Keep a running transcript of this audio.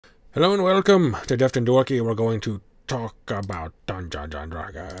Hello and welcome to Deft and Dorky. We're going to talk about Dungeons and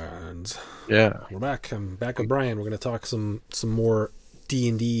Dragons. Yeah. We're back. I'm back with Brian. We're going to talk some more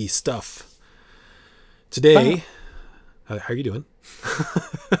D&D stuff. Today, how are you doing?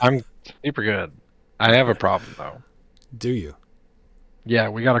 I'm super good. I have a problem though. Do you? Yeah,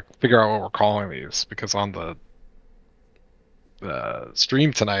 we gotta figure out what we're calling these because on the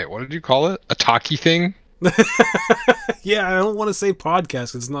stream tonight, what did you call it? A talkie thing? Yeah, I don't want to say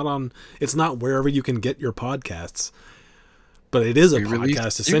podcast. It's not wherever you can get your podcasts. But it is a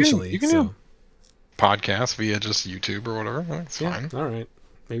podcast essentially. You can have podcasts via just YouTube or whatever. That's fine. All right.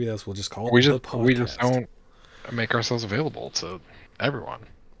 Maybe we'll just call it We the just podcast. we just don't make ourselves available to everyone.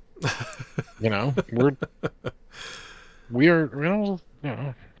 We're the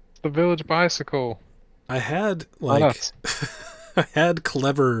village bicycle. I had I had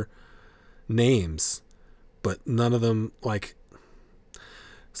clever names, but none of them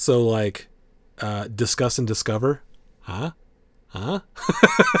discuss and discover. Huh?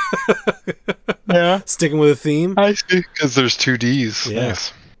 Yeah. Sticking with a theme. I see. Because there's two D's. Yeah.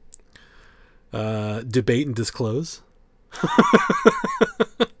 Nice. Debate and disclose.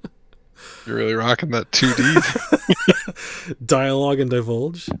 You're really rocking that 2D. Dialogue and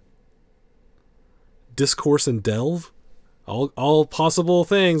divulge. Discourse and delve. All possible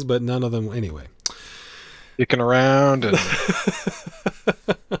things, but none of them anyway. Kicking around and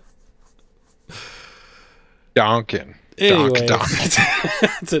donking. Anyway, Donk.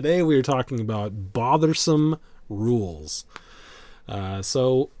 today we are talking about bothersome rules.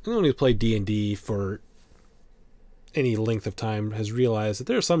 So anyone who's played D&D for any length of time has realized that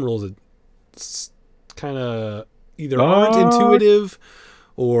there are some rules that kind of either aren't intuitive,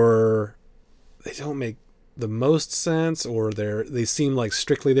 or they don't make the most sense, or they seem like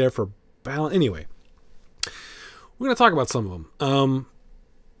strictly there for balance. Anyway, we're going to talk about some of them. We're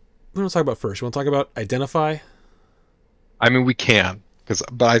going to talk about first. You want to talk about identify? I mean, we can,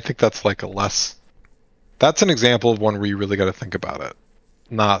 but I think that's that's an example of one where you really got to think about it.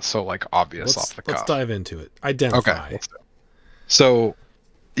 Not so obvious off the cuff. Let's dive into it. Identify. Okay. So,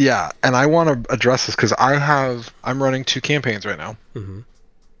 yeah, and I want to address this because I'm running 2 campaigns right now.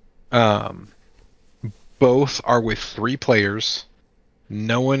 Mm-hmm. Both are with 3 players.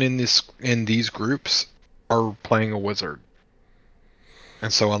 No one in these groups are playing a wizard.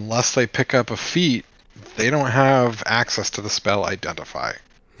 And so unless they pick up a feat, they don't have access to the spell identify.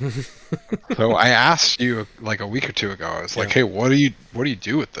 So I asked you a week or 2 ago. I was like, "Hey, what do you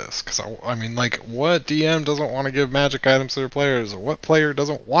do with this?" Because I mean, what DM doesn't want to give magic items to their players, or what player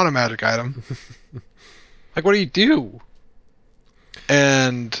doesn't want a magic item? What do you do?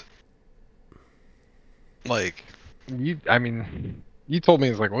 And you told me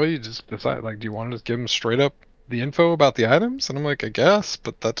it's well, you just decide. Do you want to just give them straight up the info about the items? And I'm like, I guess,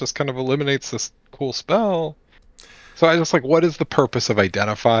 but that just kind of eliminates this cool spell. So I just what is the purpose of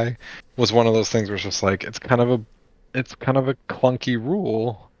identify? Was one of those things where it's just it's kind of a clunky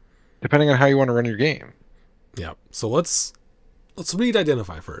rule, depending on how you want to run your game. Yeah. So let's read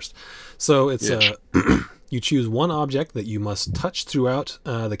identify first. So it's you choose one object that you must touch throughout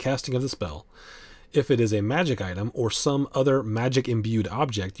the casting of the spell. If it is a magic item or some other magic-imbued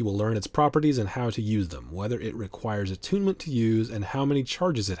object, you will learn its properties and how to use them, whether it requires attunement to use, and how many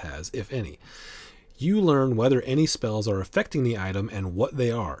charges it has, if any. You learn whether any spells are affecting the item and what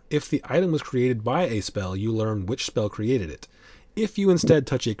they are. If the item was created by a spell, you learn which spell created it. If you instead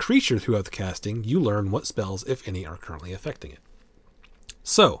touch a creature throughout the casting, you learn what spells, if any, are currently affecting it.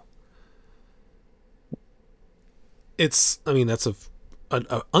 So, that's an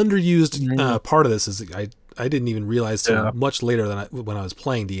underused part of this. Is I didn't even realize much later than when I was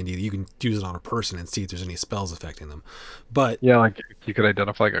playing D&D that you can use it on a person and see if there's any spells affecting them. But yeah, you could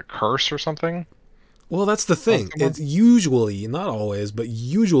identify a curse or something. Well, that's the thing. It's usually, not always, but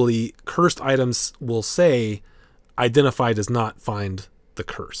usually cursed items will say identify does not find the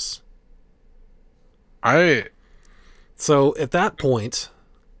curse. So at that point,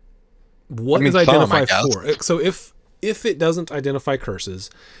 what is identify for? So if it doesn't identify curses,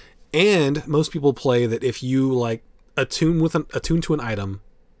 and most people play that if you attune to an item,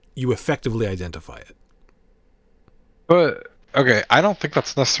 you effectively identify it. But okay, I don't think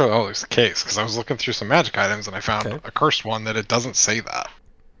that's necessarily always the case, because I was looking through some magic items and I found a cursed one that it doesn't say that.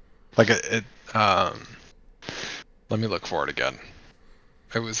 Let me look for it again.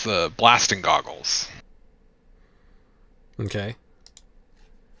 It was the blasting goggles. Okay.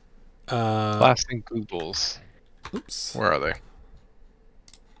 Blasting googles. Oops. Where are they?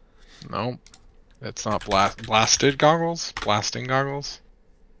 No, it's not blasted goggles. Blasting goggles.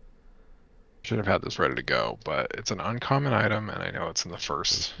 Should have had this ready to go, but it's an uncommon item, and I know it's in the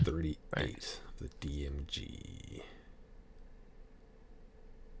first 38 thing. of the DMG.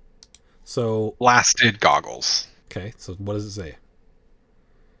 So Blasted goggles. okay, so what does it say?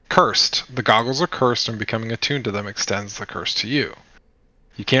 Cursed. The goggles are cursed, and becoming attuned to them extends the curse to you.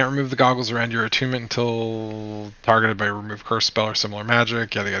 You can't remove the goggles or end your attunement until targeted by a remove curse spell or similar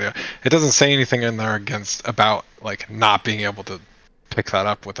magic. Yada yada yada. It doesn't say anything in there about like not being able to pick that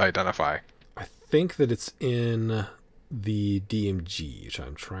up with identify. I think that it's in the DMG, which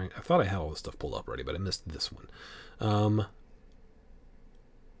I'm trying. I thought I had all this stuff pulled up already, but I missed this one.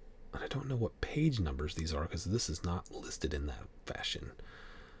 I don't know what page numbers these are because this is not listed in that fashion.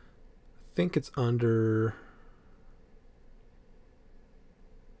 I think it's under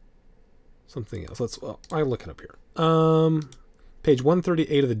something else. I'll look it up here. Page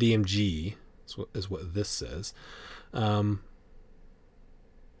 138 of the DMG is what this says.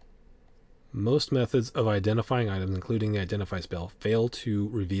 Most methods of identifying items, including the identify spell, fail to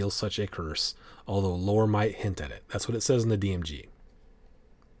reveal such a curse, although lore might hint at it. That's what it says in the DMG.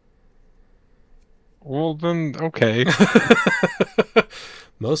 Well then, okay.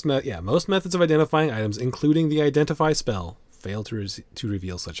 Most methods of identifying items, including the identify spell, fail to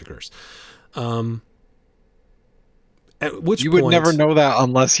reveal such a curse. At which You point, would never know that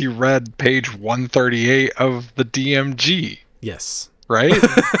unless you read page 138 of the DMG, yes. right?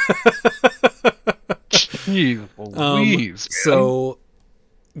 Jeez Louise, man. So,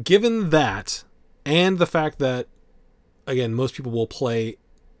 given that, and the fact that, again, most people will play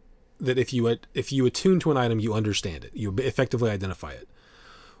that if you attune to an item, you understand it, you effectively identify it.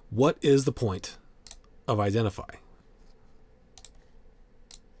 What is the point of identify?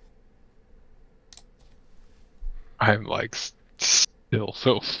 I'm like still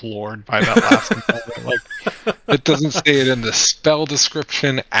so floored by that last moment. Like, it doesn't say it in the spell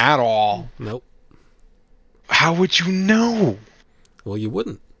description at all. Nope. How would you know? Well, you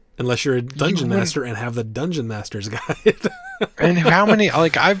wouldn't. Unless you're a dungeon master and have the Dungeon Master's Guide. And how many,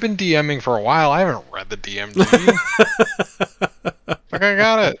 like, I've been DMing for a while. I haven't read the DMG. Like, I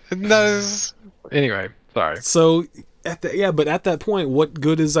got it. And that is... Anyway, sorry. So, but at that point, what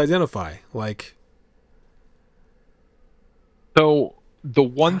good is identify? Like... So, the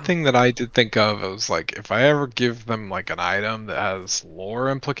one thing that I did think of was, like, if I ever give them, like, an item that has lore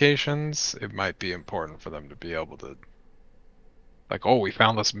implications, it might be important for them to be able to, like, oh, we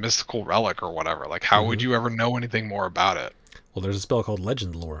found this mystical relic or whatever. Like, how would you ever know anything more about it? Well, there's a spell called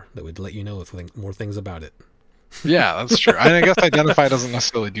Legend Lore that would let you know more things about it. Yeah, that's true. I guess Identify doesn't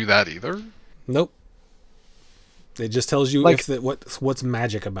necessarily do that either. Nope. It just tells you Like, what's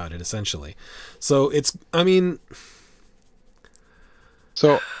magic about it, essentially. So it's, I mean...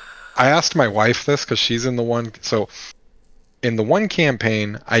 So I asked my wife this because she's in the one. So in the one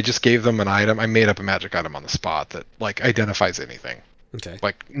campaign, I just gave them an item. I made up a magic item on the spot that like identifies anything. Okay.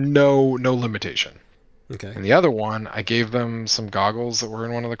 Like no limitation. Okay. And the other one, I gave them some goggles that were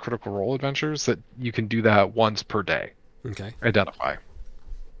in one of the Critical Role adventures that you can do that once per day. Okay. Identify.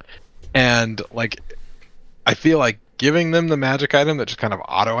 And like, I feel like giving them the magic item that just kind of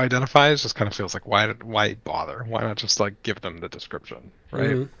auto identifies just kind of feels like why bother? Why not just like give them the description,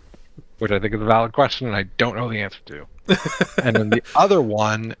 right? Mm-hmm. Which I think is a valid question, and I don't know the answer to. And then the other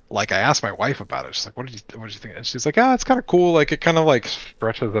one, like I asked my wife about it. She's like, "What did you think?" And she's like, "Ah, it's kind of cool. Like it kind of like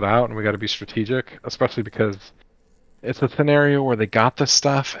stretches it out, and we got to be strategic, especially because it's a scenario where they got this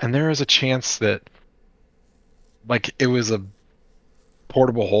stuff, and there is a chance that like it was a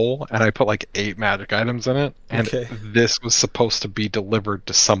portable hole, and I put like 8 magic items in it, and this was supposed to be delivered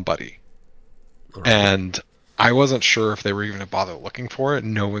to somebody, and I wasn't sure if they were even going to bother looking for it,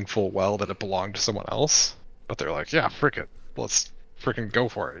 knowing full well that it belonged to someone else. But they're like, yeah, frick it. Let's freaking go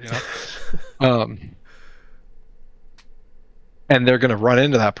for it, you know? And they're going to run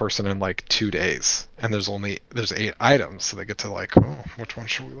into that person in like 2 days. And there's 8 items. So they get to like, oh, which one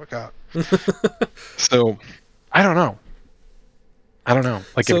should we look at? So, I don't know.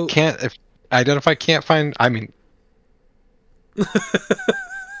 Like, so, if Identify can't find, I mean...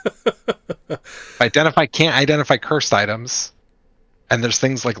 Identify can't identify cursed items, and there's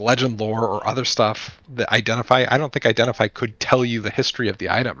things like legend lore or other stuff that Identify, I don't think Identify could tell you the history of the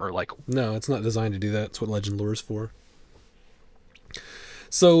item or like... No, it's not designed to do that. It's what legend lore is for.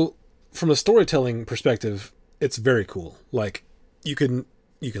 So from a storytelling perspective, it's very cool. Like you can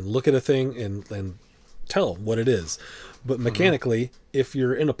look at a thing and tell what it is, but mechanically, if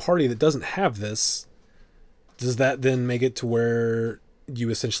you're in a party that doesn't have this, does that then make it to where you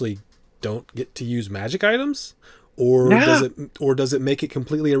essentially don't get to use magic items, or does it make it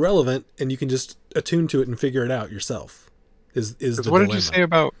completely irrelevant and you can just attune to it and figure it out yourself? Is the what did you say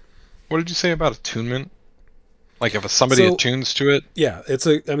about what did you say about attunement? Like if somebody So attunes to it? yeah, it's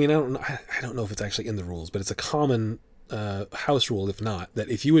a. I mean, I don't know if it's actually in the rules, but it's a common house rule, if not, that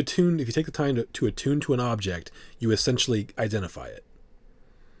if you take the time to attune to an object, you essentially identify it.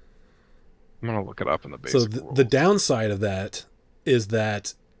 I'm gonna look it up in the So basic rules. the downside of that is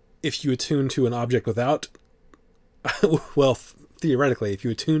that if you attune to an object without, well, theoretically, if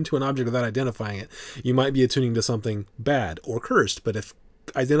you attune to an object without identifying it, you might be attuning to something bad or cursed. But if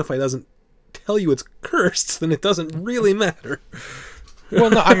identify doesn't tell you it's cursed, then it doesn't really matter.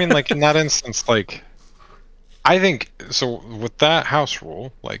 Well, no, I mean, like in that instance, like I think so with that house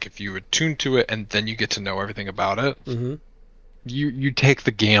rule, like if you attune to it and then you get to know everything about it, Mm-hmm. you take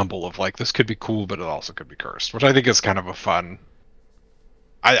the gamble of like this could be cool, but it also could be cursed, which I think is kind of a fun.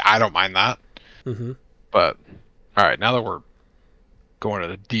 I don't mind that, Mm-hmm. but all right, now that we're going to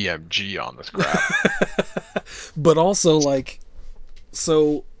the DMG on this crap, But also, like,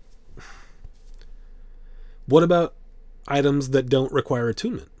 so what about items that don't require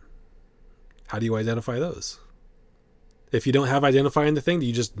attunement? How do you identify those? If you don't have identifying the thing, do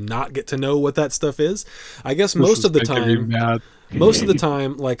you just not get to know what that stuff is? I guess most of the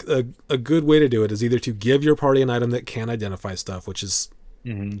time, like a good way to do it is either to give your party an item that can identify stuff, which is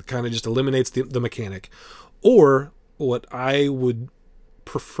kind of just eliminates the mechanic, or what I would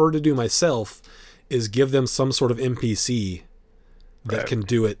prefer to do myself is give them some sort of NPC that can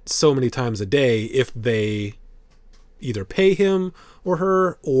do it so many times a day if they either pay him or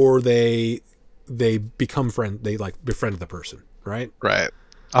her, or they become they like befriend the person, right? right?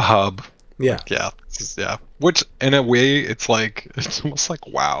 A hub, Yeah. like, yeah, yeah. Which in a way, it's almost like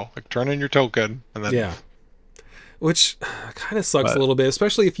WoW, like turn in your token and then Yeah. Which kind of sucks But- a little bit,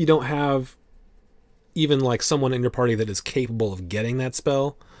 especially if you don't have even like someone in your party that is capable of getting that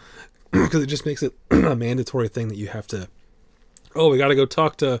spell, because it just makes it a mandatory thing that you have to. Oh, we got to go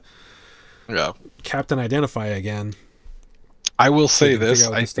talk to yeah. Captain Identify again. I will so say we can this: figure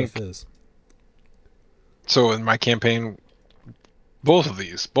out what I this think stuff is. so. In my campaign, both of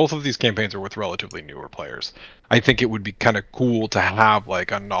these campaigns are with relatively newer players. I think it would be kind of cool to have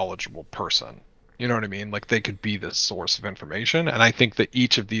like a knowledgeable person. You know what I mean? Like they could be the source of information, and I think that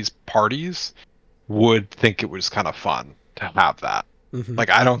each of these parties would think it was kind of fun to have that. Mhm. Like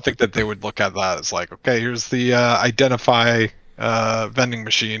I don't think that they would look at that as like, okay, here's the identify vending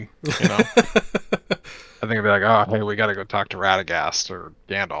machine. You know, I think it'd be like, oh, hey, we got to go talk to Radagast or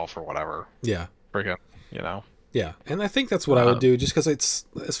Gandalf or whatever. Yeah. Friggin', you know. Yeah, and I think that's what I would do, just because it's,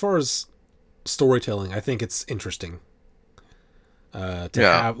 as far as storytelling, I think it's interesting to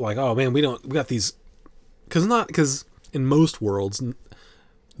have like, oh man, we got these, because in most worlds,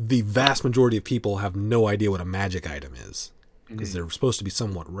 the vast majority of people have no idea what a magic item is, because they're supposed to be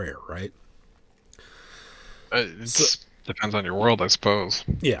somewhat rare, right? It depends on your world, I suppose.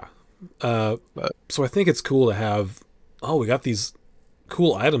 Yeah. But So I think it's cool to have, oh, we got these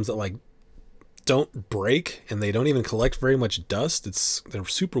cool items that like don't break and they don't even collect very much dust. They're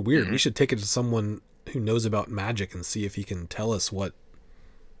super weird. We should take it to someone who knows about magic and see if he can tell us what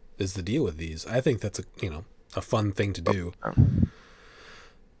is the deal with these. I think that's a fun thing to do.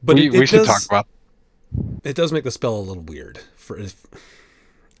 But we should talk about. It does make the spell a little weird.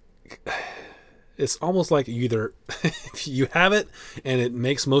 It's almost like either if you have it and it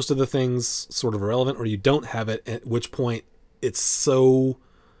makes most of the things sort of irrelevant, or you don't have it, at which point it's so.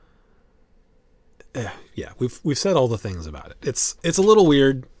 Yeah, we've said all the things about it. It's a little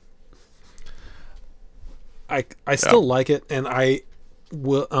weird. I still like it, and I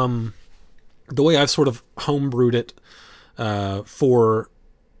will the way I've sort of homebrewed it for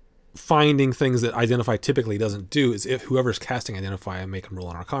finding things that Identify typically doesn't do is if whoever's casting Identify, make them roll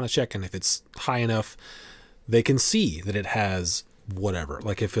an Arcana check, and if it's high enough, they can see that it has whatever.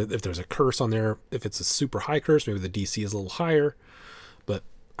 Like if there's a curse on there, if it's a super high curse, maybe the DC is a little higher. But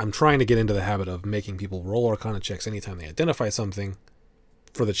I'm trying to get into the habit of making people roll Arcana checks anytime they identify something,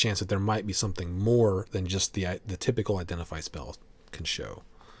 for the chance that there might be something more than just the typical Identify spell can show.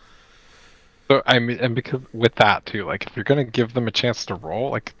 So I mean, and because with that too, like if you're gonna give them a chance to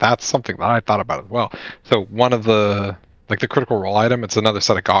roll, like that's something that I thought about as well. So one of the critical role item, it's another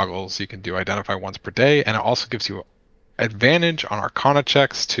set of goggles. You can do Identify once per day, and it also gives you advantage on Arcana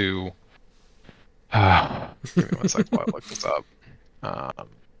checks to. Give me 1 second while I look this up.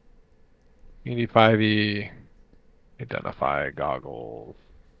 Unity 5e, Identify goggles.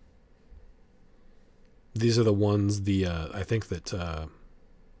 These are the ones I think that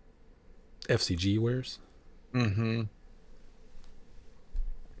FCG wears. Mm-hmm.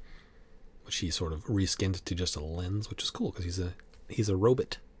 Which he sort of reskinned to just a lens, which is cool because he's a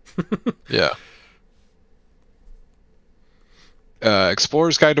robot. Yeah.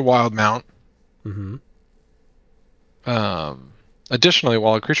 Explorer's Guide to Wildmount. Mm-hmm. Additionally,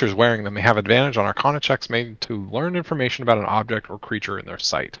 while a creature is wearing them, they have advantage on Arcana checks made to learn information about an object or creature in their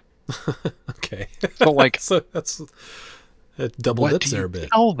sight. Okay. So, like, so that's it double what dips do there you a bit.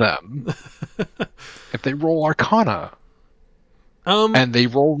 tell them if they roll Arcana and they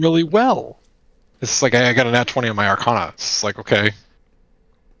roll really well? It's like I got a nat 20 on my Arcana. It's like, okay.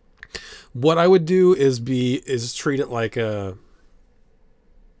 What I would do is treat it like a,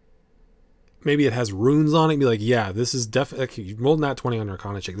 maybe it has runes on it. Be like, yeah, this is definitely, like, you rolled nat 20 on your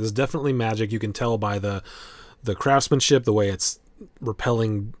Arcana check. This is definitely magic. You can tell by the craftsmanship, the way it's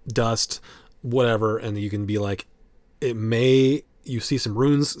repelling dust, whatever, and you can be like, you see some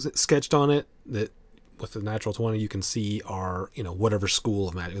runes sketched on it that with the natural 20 you can see are, whatever school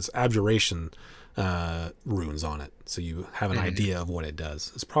of magic. It's abjuration runes on it, so you have an idea of what it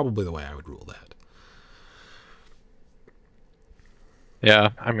does. It's probably the way I would rule that. Yeah,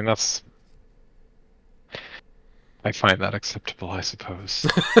 I mean, I find that acceptable, I suppose.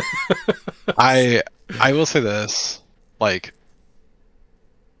 I will say this, like,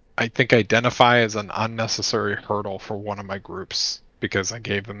 I think identify is an unnecessary hurdle for one of my groups because I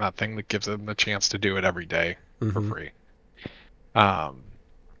gave them that thing that gives them the chance to do it every day for free. But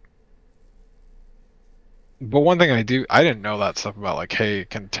one thing I didn't know that stuff about, like, hey, it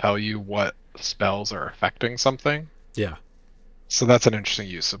can tell you what spells are affecting something. Yeah. So that's an interesting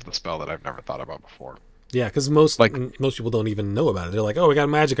use of the spell that I've never thought about before. Yeah, because most people don't even know about it. They're like, oh, we got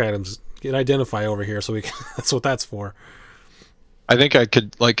magic items. Get identify over here, so we can. That's what that's for. I think I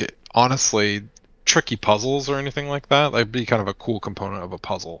could, like, honestly, tricky puzzles or anything like that. That'd be kind of a cool component of a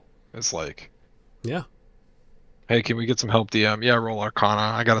puzzle. It's like, yeah, hey, can we get some help, DM? Yeah, roll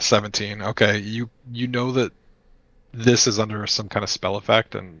Arcana. I got a 17. Okay, you know that this is under some kind of spell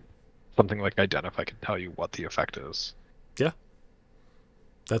effect, and something like identify can tell you what the effect is. Yeah,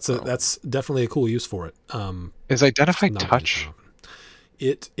 that's definitely a cool use for it. Is identify touch?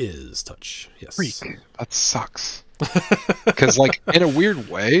 It is touch. Yes. Freak. That sucks. Because, like, in a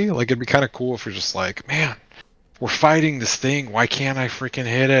weird way, like, it'd be kind of cool if you're just like, man, we're fighting this thing. Why can't I freaking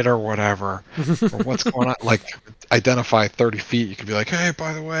hit it or whatever? Or what's going on? Like, identify 30 feet. You could be like, hey,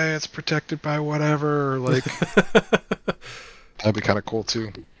 by the way, it's protected by whatever. Like, that'd be kind of cool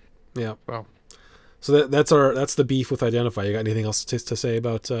too. Yeah. So that's the beef with identify. You got anything else to say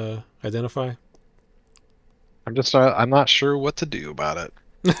about identify? I'm not sure what to do about it.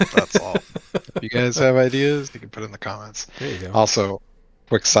 That's all. If you guys have ideas, you can put it in the comments. There you go. Also,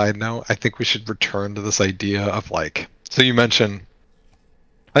 quick side note, I think we should return to this idea of, like, so you mentioned,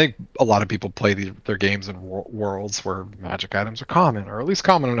 I think a lot of people play their games in worlds where magic items are common, or at least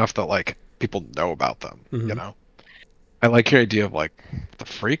common enough that, like, people know about them, you know? I like your idea of, like, the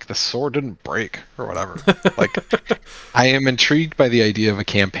freak, the sword didn't break, or whatever. Like, I am intrigued by the idea of a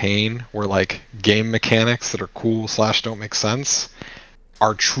campaign where, like, game mechanics that are cool / don't make sense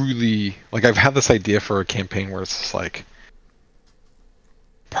are truly, like, I've had this idea for a campaign where it's just like,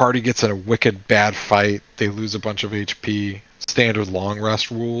 party gets in a wicked bad fight, they lose a bunch of HP, standard long rest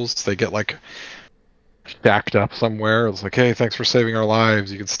rules, they get, like, stacked up somewhere. It's like, hey, thanks for saving our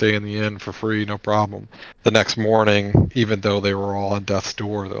lives, you can stay in the inn for free, no problem. The next morning, even though they were all on death's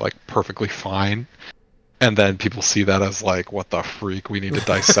door, they're, like, perfectly fine. And then people see that as, like, what the freak, we need to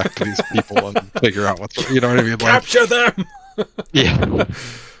dissect these people and figure out what's, you know what I mean? Like, capture them! Yeah.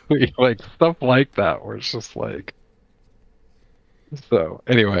 Like, stuff like that, where it's just like, so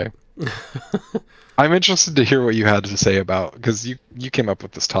anyway. I'm interested to hear what you had to say about, because you came up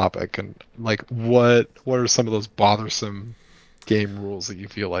with this topic, and, like, what are some of those bothersome game rules that you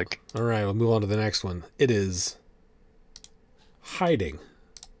feel like? All right, we'll move on to the next one. It is hiding.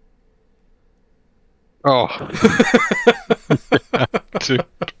 Oh. Yeah, dude.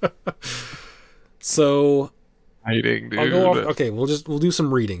 So hiding, dude. I'll go off. Okay, we'll do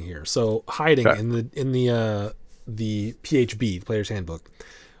some reading here. So hiding in the PHB, Player's Handbook.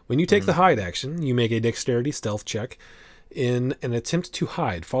 When you take the hide action, you make a dexterity stealth check in an attempt to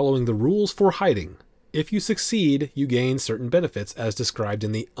hide, following the rules for hiding. If you succeed, you gain certain benefits as described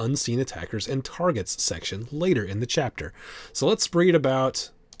in the unseen attackers and targets section later in the chapter. So let's read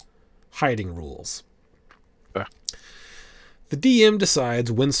about hiding rules. The DM decides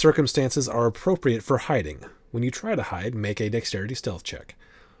when circumstances are appropriate for hiding. When you try to hide, make a dexterity stealth check.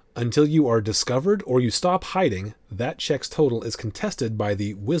 Until you are discovered or you stop hiding, that check's total is contested by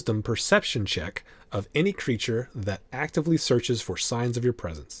the wisdom perception check of any creature that actively searches for signs of your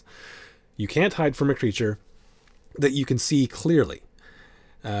presence. You can't hide from a creature that you can see clearly.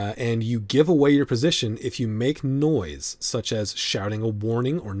 And you give away your position if you make noise, such as shouting a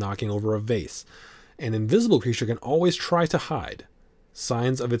warning or knocking over a vase. An invisible creature can always try to hide.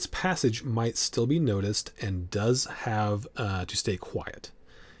 Signs of its passage might still be noticed and does have to stay quiet.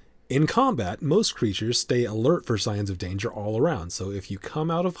 In combat, most creatures stay alert for signs of danger all around, so if you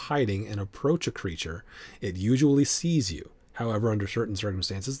come out of hiding and approach a creature, it usually sees you. However, under certain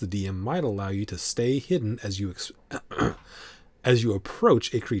circumstances, the DM might allow you to stay hidden as you as you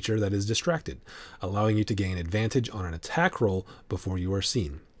approach a creature that is distracted, allowing you to gain advantage on an attack roll before you are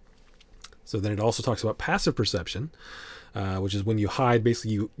seen. So then it also talks about passive perception, which is when you hide,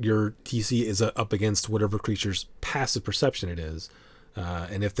 basically your TC is up against whatever creature's passive perception it is.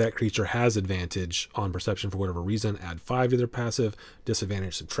 And if that creature has advantage on perception for whatever reason, add 5 to their passive,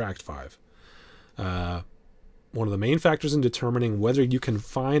 disadvantage, subtract 5. One of the main factors in determining whether you can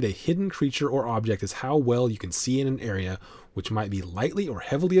find a hidden creature or object is how well you can see in an area which might be lightly or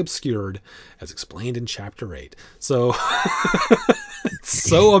heavily obscured, as explained in Chapter 8. So, it's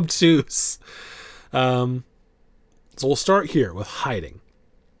so obtuse. So we'll start here with hiding.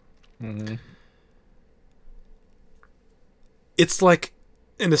 Mm-hmm. It's like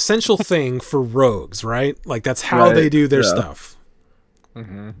an essential thing for rogues, right? Like that's how they do their stuff.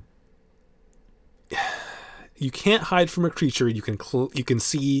 Mm-hmm. You can't hide from a creature you can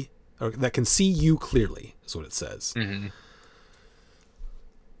see, or that can see you clearly, is what it says. Mm-hmm.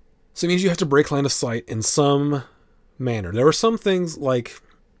 So it means you have to break line of sight in some manner. There are some things like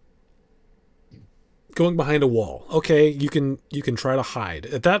going behind a wall. Okay, you can try to hide.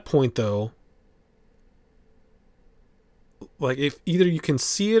 At that point, though, like if either you can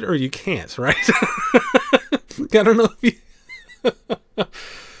see it or you can't, right? I don't know if you...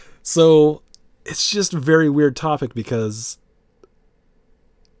 So it's just a very weird topic, because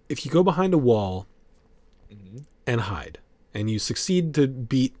if you go behind a wall and hide, and you succeed to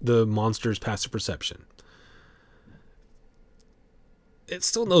beat the monster's passive perception, it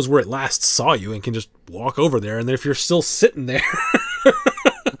still knows where it last saw you and can just walk over there. And if you're still sitting there,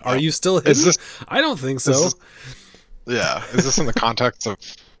 are you still hidden? I don't think so. Is this in the context of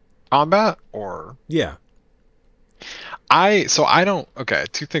combat or? Yeah. Okay,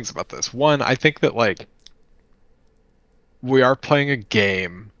 2 things about this. One, I think that like we are playing a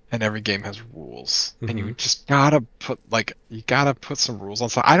game, and every game has rules, and you just gotta put some rules on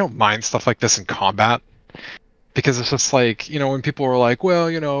stuff. I don't mind stuff like this in combat, because it's just like, when people are like, well,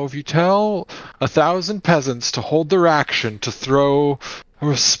 if you tell 1,000 peasants to hold their action to throw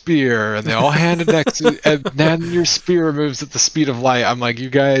a spear, and they all hand it next to, and then your spear moves at the speed of light. I'm like, you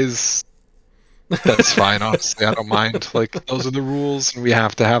guys, that's fine. Honestly, I don't mind. Like, those are the rules, and we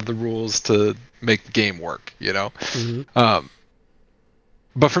have to have the rules to make the game work.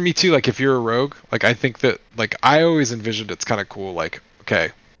 But for me too, like if you're a rogue, like I think that, like I always envisioned it's kind of cool. Like,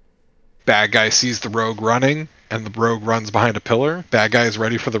 okay, bad guy sees the rogue running, and the rogue runs behind a pillar. Bad guy is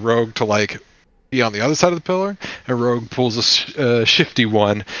ready for the rogue to like be on the other side of the pillar, and rogue pulls a shifty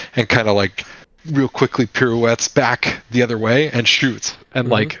one and kind of like real quickly pirouettes back the other way and shoots. And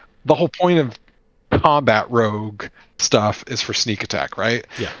like the whole point of combat rogue stuff is for sneak attack, right?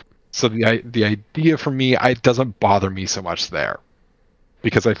 Yeah. So the idea for me, it doesn't bother me so much there,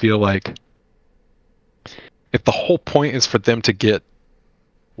 because I feel like if the whole point is for them to get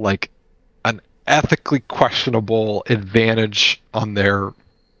like an ethically questionable advantage on their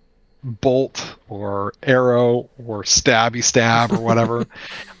bolt or arrow or stabby stab or whatever,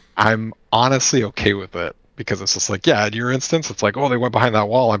 I'm honestly okay with it, because it's just like, yeah, in your instance, it's like, oh, they went behind that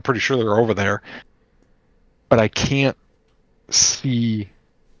wall, I'm pretty sure they're over there, but I can't see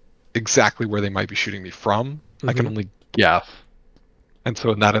exactly where they might be shooting me from. I can only guess. And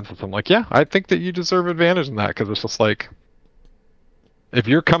so in that instance, I'm like, yeah, I think that you deserve advantage in that, because it's just like, if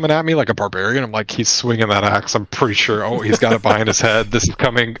you're coming at me like a barbarian, I'm like, he's swinging that axe, I'm pretty sure, oh, he's got it behind his head, this is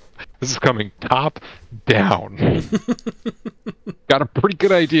coming top down. Got a pretty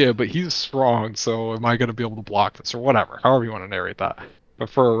good idea, but he's strong, so am I going to be able to block this, or whatever, however you want to narrate that. But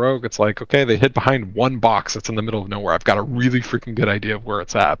for a rogue, it's like, okay, they hid behind one box that's in the middle of nowhere. I've got a really freaking good idea of where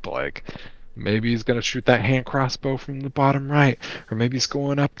it's at, but like, maybe he's going to shoot that hand crossbow from the bottom right, or maybe he's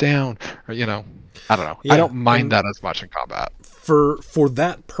going up down, or I don't know. Yeah, I don't mind that as much in combat. For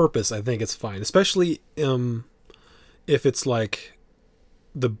that purpose, I think it's fine, especially if it's like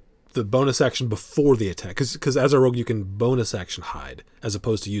the bonus action before the attack, because as a rogue you can bonus action hide as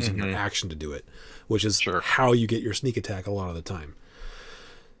opposed to using your action to do it, which is how you get your sneak attack a lot of the time.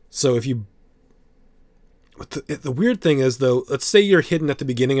 So if you... The weird thing is, though, let's say you're hidden at the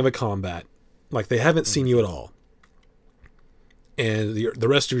beginning of a combat, like they haven't seen you at all, and the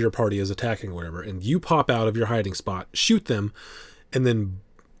rest of your party is attacking or whatever, and you pop out of your hiding spot, shoot them, and then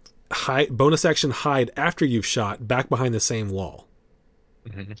bonus action hide after you've shot back behind the same wall.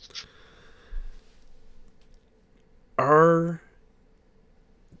 are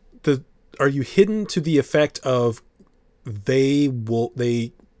are you hidden to the effect of because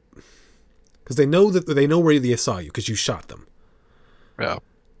they know where they saw you because you shot them. Yeah.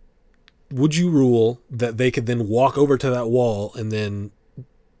 Would you rule that they could then walk over to that wall and then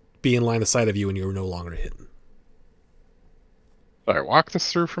be in line of sight of you and you're no longer hidden? All right, walk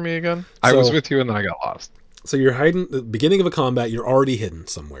this through for me again. So, I was with you and then I got lost. So you're hiding at the beginning of a combat. You're already hidden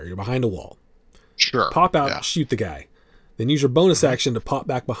somewhere. You're behind a wall. Sure. Pop out, shoot the guy. Then use your bonus action to pop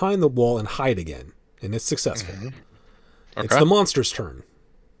back behind the wall and hide again. And it's successful. Okay. It's the monster's turn.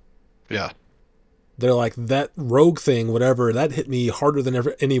 Yeah. They're like, that rogue thing, whatever, that hit me harder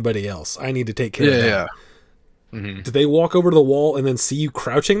than anybody else. I need to take care of that. Yeah. Mm-hmm. Do they walk over to the wall and then see you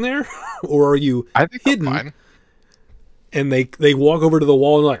crouching there? Or are you hidden? Fine. And they walk over to the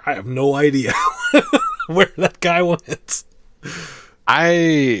wall and like, I have no idea where that guy went.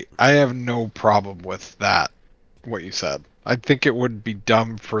 I have no problem with that, what you said. I think it would be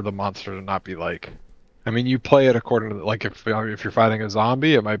dumb for the monster to not be like... I mean, you play it according to... Like, if you're fighting a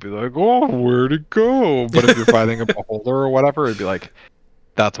zombie, it might be like, oh, where'd it go? But if you're fighting a beholder or whatever, it'd be like,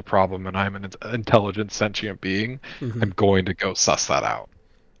 that's a problem, and I'm an intelligent, sentient being. Mm-hmm. I'm going to go suss that out.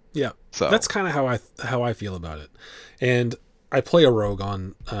 Yeah, so that's kind of how I feel about it. And I play a rogue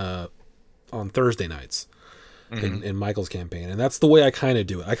on Thursday nights in Michael's campaign, and that's the way I kind of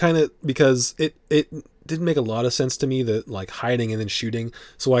do it. I kind of, because it didn't make a lot of sense to me that like hiding and then shooting.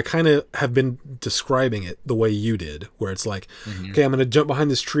 So I kind of have been describing it the way you did, where it's like, okay, I'm going to jump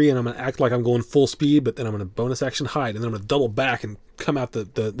behind this tree and I'm going to act like I'm going full speed, but then I'm going to bonus action hide, and then I'm going to double back and come out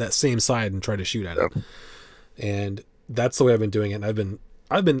that same side and try to shoot at it. And that's the way I've been doing it. And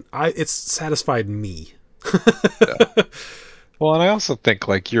it's satisfied me. Yeah. Well, and I also think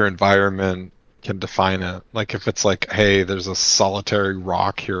like your environment can define it. Like if it's like, hey, there's a solitary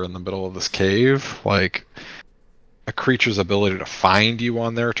rock here in the middle of this cave, like a creature's ability to find you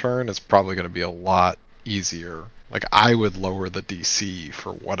on their turn is probably going to be a lot easier. Like I would lower the DC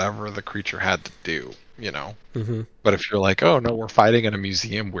for whatever the creature had to do, you know. Mm-hmm. But if you're like, oh no, we're fighting in a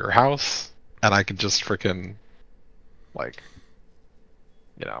museum warehouse, and I could just freaking like,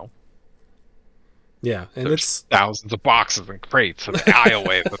 you know. Yeah, and there's it's thousands of boxes and crates and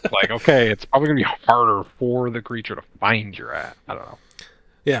aisleways. It's like, okay, it's probably gonna be harder for the creature to find you at. I don't know.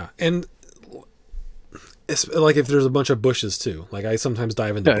 Yeah, and it's like if there's a bunch of bushes too. Like I sometimes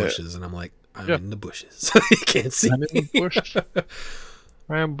dive into bushes, and I'm like, I'm in the bushes. You can't see me. In the bush.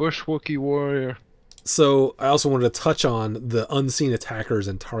 I am Bush Wookiee warrior. So I also wanted to touch on the unseen attackers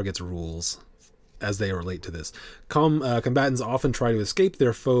and targets rules as they relate to this. Combatants often try to escape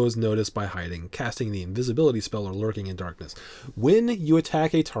their foes' notice by hiding, casting the invisibility spell, or lurking in darkness. When you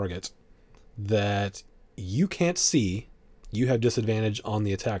attack a target that you can't see, you have disadvantage on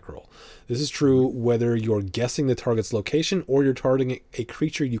the attack roll. This is true whether you're guessing the target's location or you're targeting a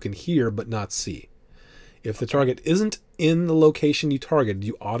creature you can hear but not see. If the target isn't in the location you targeted,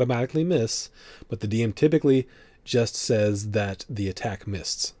 you automatically miss, but the DM typically just says that the attack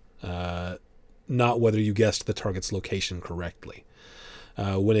missed. Not whether you guessed the target's location correctly.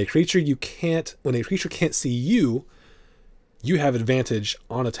 When a creature can't see you, you have advantage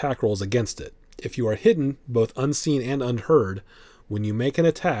on attack rolls against it. If you are hidden, both unseen and unheard, when you make an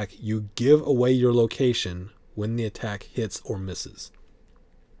attack, you give away your location when the attack hits or misses.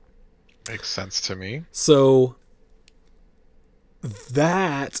 Makes sense to me. So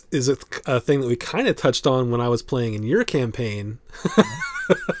that is a thing that we kind of touched on when I was playing in your campaign.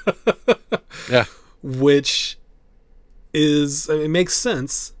 Yeah. Which is, I mean, it makes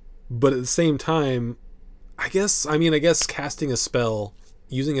sense, but at the same time, I guess casting a spell,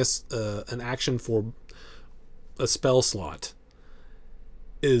 using an action for a spell slot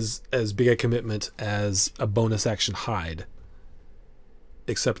is as big a commitment as a bonus action hide,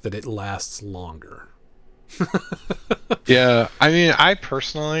 except that it lasts longer. Yeah, I mean, I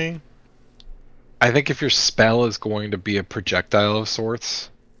think if your spell is going to be a projectile of sorts,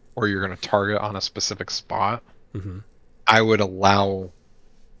 or you're going to target on a specific spot, I would allow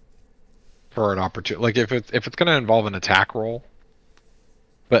for an opportunity. Like if it's going to involve an attack roll,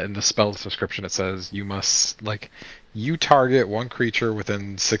 but in the spell's description it says you target one creature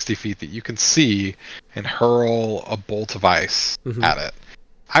within 60 feet that you can see and hurl a bolt of ice at it,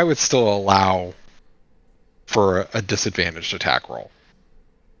 I would still allow for a disadvantaged attack roll.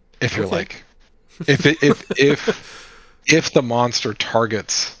 If you're like, if the monster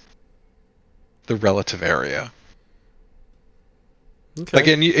targets the relative area. Okay. Like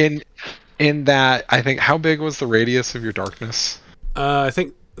in that, I think, how big was the radius of your darkness? I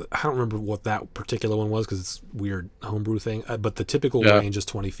don't remember what that particular one was because it's weird homebrew thing. But the typical range is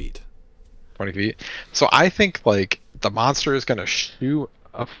 20 feet. 20 feet. So I think like the monster is going to shoot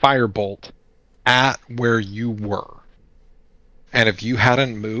a firebolt at where you were. And if you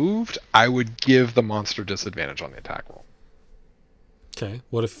hadn't moved, I would give the monster disadvantage on the attack roll. Okay.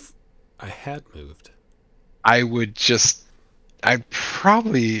 What if I had moved? I'd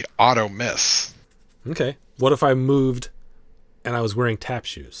probably auto miss. Okay. What if I moved and I was wearing tap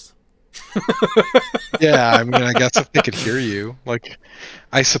shoes? Yeah, I mean, I guess if they could hear you, like,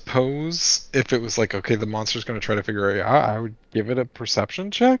 I suppose if it was like, okay, the monster's going to try to figure it out, I would give it a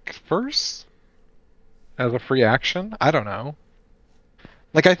perception check first as a free action. I don't know.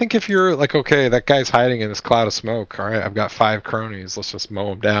 Like, I think if you're like, okay, that guy's hiding in this cloud of smoke. All right, I've got 5 cronies. Let's just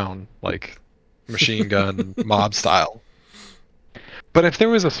mow him down, like machine gun mob style. But if there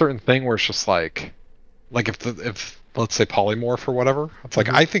was a certain thing where it's just like if let's say polymorph or whatever, it's like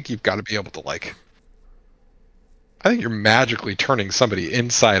I think you've got to be able to like. I think you're magically turning somebody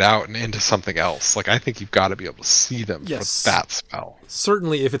inside out and into something else. Like I think you've got to be able to see them for that spell.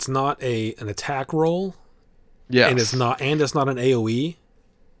 Certainly, if it's not an attack roll, yes, and it's not an AOE,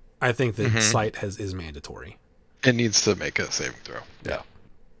 I think that sight is mandatory. It needs to make a saving throw. Yeah.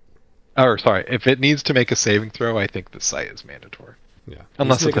 Or sorry, if it needs to make a saving throw, I think the sight is mandatory. Yeah.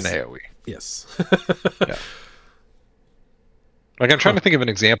 Unless it's an AOE. Yes. Yeah. Like I'm trying to think of an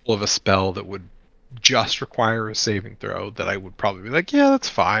example of a spell that would just require a saving throw that I would probably be like, yeah, that's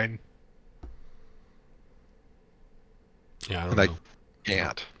fine. Yeah, I don't know.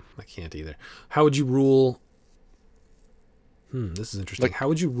 I can't either. How would you rule? This is interesting. Like, how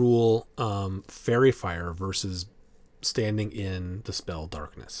would you rule Fairy Fire versus standing in the spell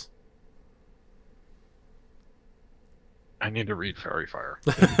Darkness? I need to read Fairy Fire.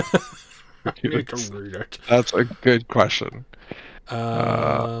 I need to read it. That's a good question.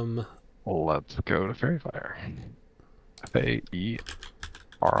 Let's go to Fairy Fire. Faerie.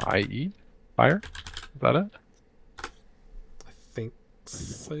 Fire? Is that it? I think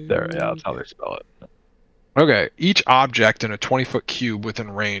so. There, yeah, that's how they spell it. Okay, each object in a 20-foot cube within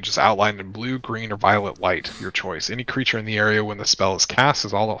range is outlined in blue, green, or violet light, your choice. Any creature in the area when the spell is cast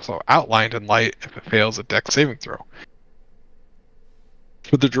is also outlined in light if it fails a dex saving throw.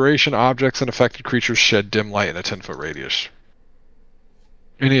 For the duration, objects and affected creatures shed dim light in a 10-foot radius.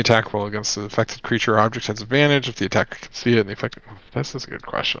 Any attack roll against the affected creature or object has advantage if the attacker can see it and the affected... This is a good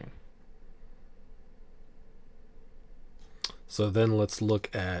question. So then let's look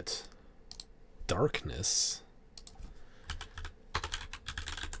at Darkness.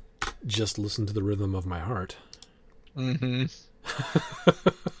 Just listen to the rhythm of my heart.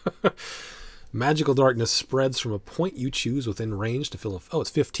 Magical darkness spreads from a point you choose within range to fill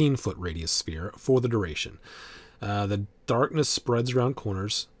it's 15-foot radius sphere for the duration. The darkness spreads around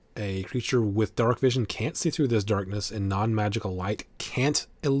corners. A creature with dark vision can't see through this darkness, and non-magical light can't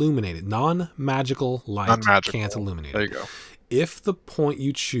illuminate it. Non-magical light can't illuminate it. There you go. If the point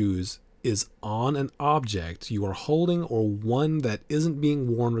you choose is on an object you are holding or one that isn't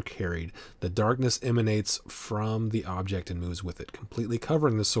being worn or carried, the darkness emanates from the object and moves with it, completely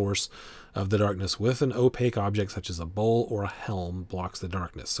covering the source of the darkness. With an opaque object such as a bowl or a helm blocks the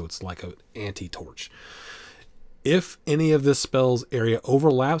darkness, so it's like an anti-torch. If any of this spell's area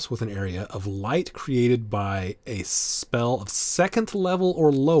overlaps with an area of light created by a spell of 2nd level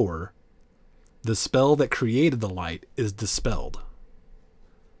or lower, the spell that created the light is dispelled.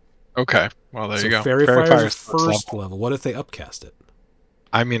 Okay, well there you go. Fairy Fire is first level. What if they upcast it?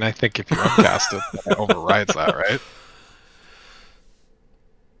 I mean, I think if you upcast it, that overrides that, right?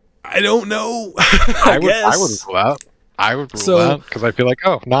 I don't know. I would rule out. I would rule out because I feel like,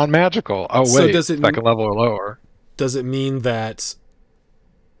 non-magical. Oh wait, so 2nd level or lower. Does it mean that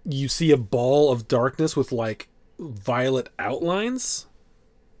you see a ball of darkness with like violet outlines?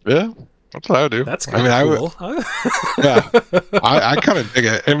 Yeah. That's what I would do. That's kind of cool. Yeah, I kind of dig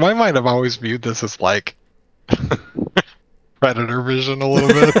it. In my mind, I've always viewed this as like predator vision a little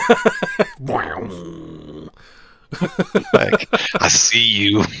bit. Like, I see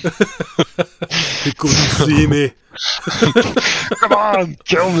you. You couldn't see me. Come on,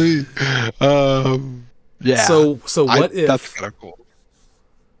 kill me. Yeah. So what if? That's kind of cool.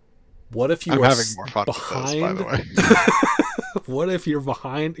 What if you I'm are having more fun with this, by the way. What if you're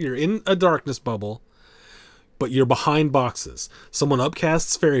in a darkness bubble, but you're behind boxes? Someone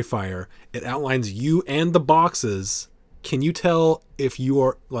upcasts Fairy Fire. It outlines you and the boxes. Can you tell if you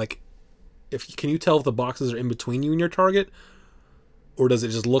are can you tell if the boxes are in between you and your target, or does it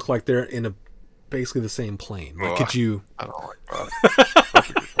just look like they're in basically the same plane? Like, could you? I don't like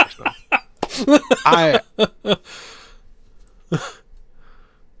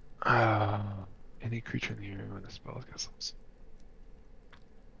that. Any creature in the area when the spell is cast.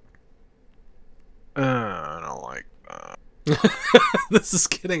 I don't like that. This is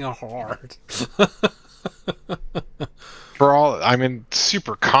getting hard. For all, I mean,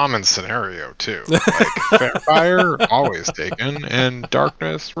 super common scenario too. Like fair fire, always taken, and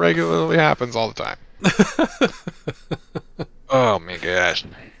darkness regularly happens all the time. Oh my gosh.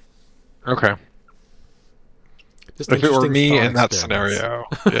 Okay. Just If it were interesting me thought in that experiments. scenario,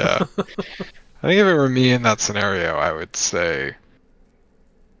 yeah. I think if it were me in that scenario, I would say,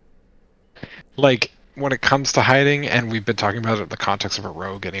 like, when it comes to hiding, and we've been talking about it in the context of a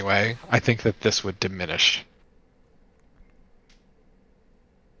rogue anyway, I think that this would diminish.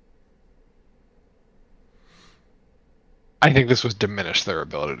 I think this would diminish their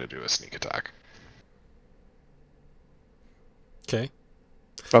ability to do a sneak attack. Okay.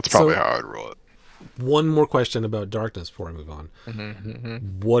 That's probably So- how I would rule it. One more question about darkness before I move on.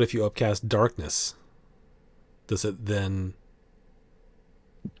 What if you upcast darkness? Does it then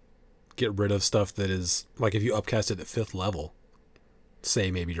get rid of stuff that is, like, if you upcast it at 5th level, say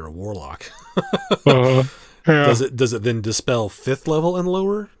maybe you're a warlock, Yeah. does it then dispel 5th level and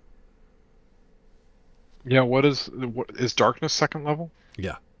lower? Yeah, what is darkness 2nd level?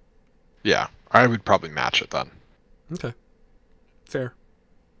 Yeah. Yeah, I would probably match it then. Okay. Fair.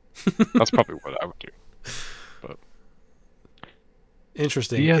 That's probably what I would do. But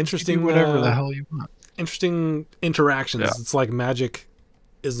Interesting. yeah, Interesting. do whatever the hell you want. Interesting interactions. Yeah. It's like magic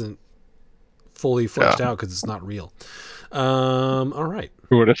isn't fully fleshed out because it's not real. All right.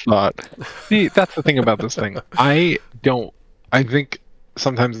 Who would have thought? See, that's the thing about this thing. I think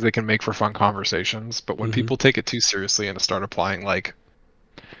sometimes they can make for fun conversations, but when people take it too seriously and start applying like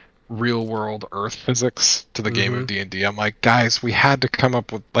real world earth physics to the game of D&D, I'm like, guys, they had to come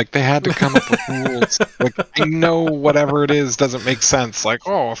up with rules. Like, I know whatever it is doesn't make sense. Like,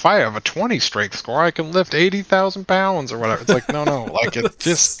 oh, if I have a 20 strength score, I can lift 80,000 pounds or whatever. It's like, no, like, it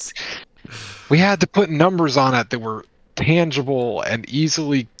just, we had to put numbers on it that were tangible and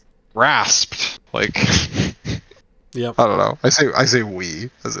easily grasped. Like, Yep. I don't know. I say we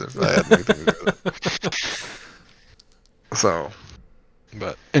as if I had anything to do with it. So,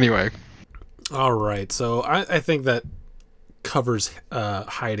 but anyway. All right. So I think that covers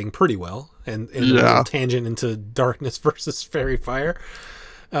hiding pretty well, and a little tangent into darkness versus fairy fire.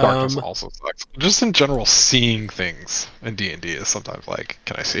 Darkness also sucks. Just in general, seeing things in D&D is sometimes like,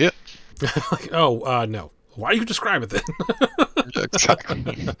 can I see it? Like, oh, no. Why do you describe it then? Yeah,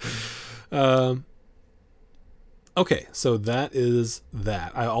 exactly. Okay, so that is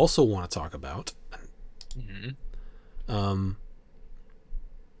that. I also want to talk about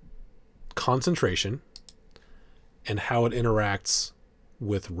concentration and how it interacts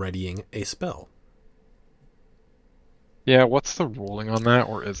with readying a spell. Yeah, what's the ruling on that,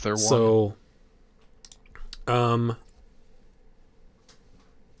 or is there one? So,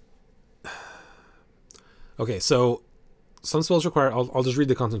 okay, so some spells require, I'll just read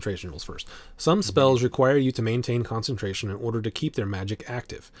the concentration rules first. Some spells require you to maintain concentration in order to keep their magic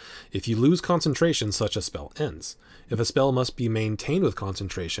active. If you lose concentration, such a spell ends. If a spell must be maintained with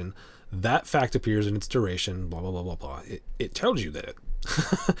concentration, that fact appears in its duration, blah, blah, blah, blah, blah. It tells you that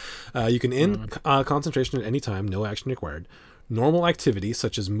you can end concentration at any time, no action required. Normal activity,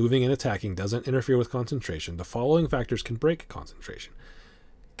 such as moving and attacking, doesn't interfere with concentration. The following factors can break concentration.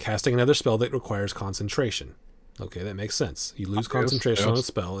 Casting another spell that requires concentration. Okay, that makes sense. You lose concentration on a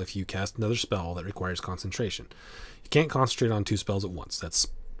spell if you cast another spell that requires concentration. You can't concentrate on 2 spells at once. That's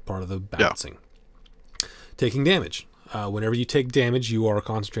part of the balancing. Yeah. Taking damage. Whenever you take damage, you are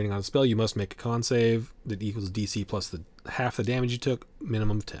concentrating on a spell. You must make a con save that equals DC plus half the damage you took,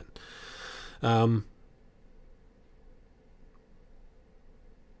 minimum of 10.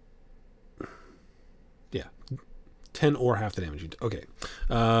 Yeah, 10 or half the damage you took. Okay.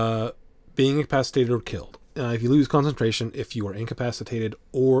 Being incapacitated or killed. If you lose concentration, if you are incapacitated,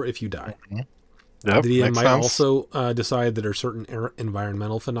 or if you die. Yep, The DM might also decide that there are certain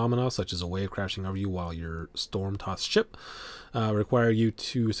environmental phenomena, such as a wave crashing over you while you're storm-tossed ship, require you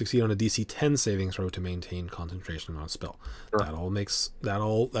to succeed on a DC 10 saving throw to maintain concentration on a spell. Sure. That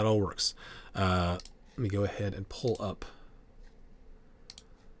all works. Let me go ahead and pull up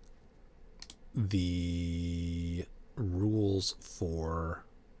the rules for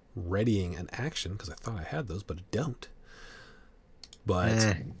readying an action, because I thought I had those, but I don't.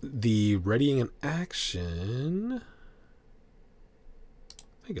 But the readying an action,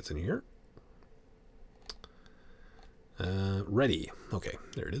 I think it's in here. Ready. Okay,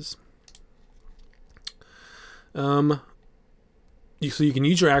 there it is. So you can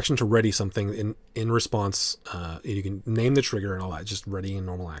use your action to ready something in response. You can name the trigger and all that, just ready in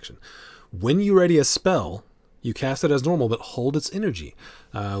normal action. When you ready a spell, You cast it as normal, but hold its energy,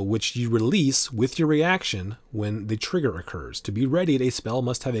 which you release with your reaction when the trigger occurs. To be readied, a spell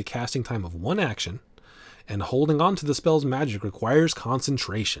must have a casting time of 1 action, and holding on to the spell's magic requires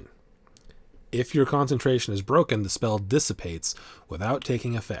concentration. If your concentration is broken, the spell dissipates without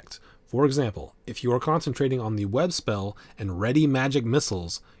taking effect. For example, if you are concentrating on the web spell and ready magic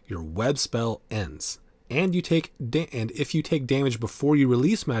missiles, your web spell ends. And if you take damage before you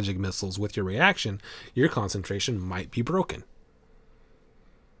release magic missiles with your reaction, your concentration might be broken.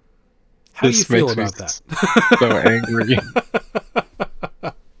 How do you feel about that? So angry.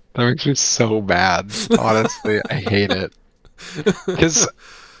 That makes me so bad. Honestly, I hate it. Because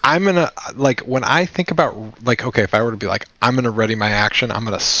I'm gonna, like, when I think about, like, okay, if I were to be like, I'm gonna ready my action, I'm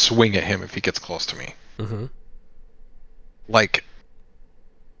gonna swing at him if he gets close to me. Mm-hmm. Like,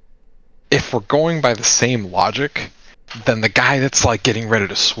 if we're going by the same logic, then the guy that's like getting ready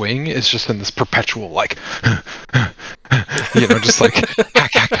to swing is just in this perpetual like, just like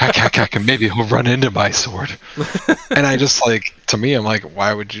hack, and maybe he'll run into my sword. And I just like, to me, I'm like,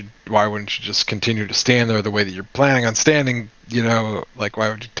 why wouldn't you just continue to stand there the way that you're planning on standing? Like, why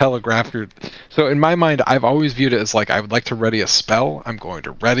would you telegraph your? So in my mind, I've always viewed it as like, I would like to ready a spell. I'm going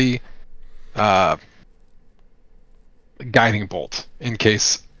to ready guiding bolt in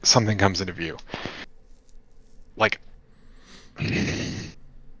case something comes into view. Like,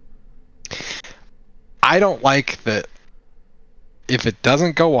 I don't like that if it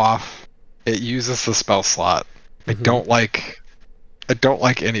doesn't go off, it uses the spell slot. Mm-hmm. I don't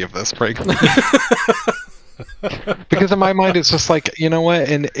like any of this, frankly. Because in my mind it's just like, you know what,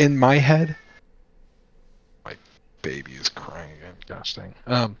 in my head, my baby is crying again, gosh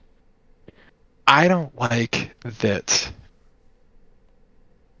dang. I don't like that.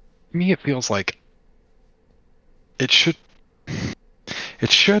 To me, it feels like it should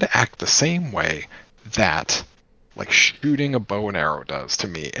act the same way that like shooting a bow and arrow does to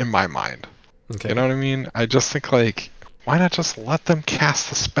me in my mind. Okay. You know what I mean? I just think like, why not just let them cast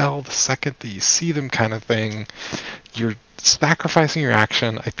the spell the second that you see them, kind of thing. You're sacrificing your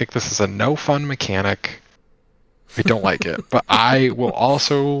action. I think this is a no fun mechanic. I don't like it. But I will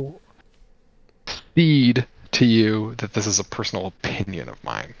also cede to you that this is a personal opinion of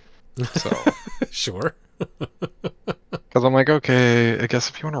mine. So sure. Because I'm like, okay, I guess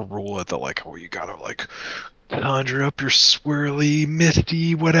if you want to rule it that like, oh, you gotta like conjure up your swirly,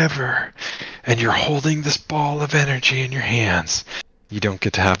 misty, whatever, and you're holding this ball of energy in your hands, you don't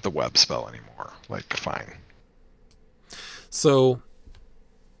get to have the web spell anymore. Like, fine. So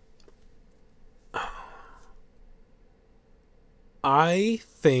I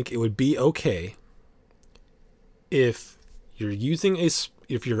think it would be okay if you're using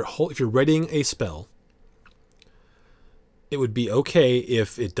if you're readying a spell. It would be okay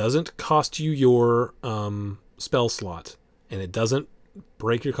if it doesn't cost you your spell slot and it doesn't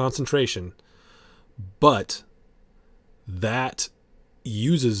break your concentration, but that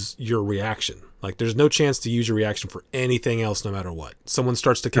uses your reaction. Like, there's no chance to use your reaction for anything else no matter what. Someone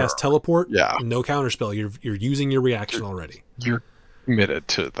starts to cast teleport, no counterspell. You're using your reaction already. You're committed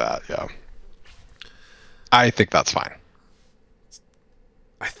to that, yeah. I think that's fine.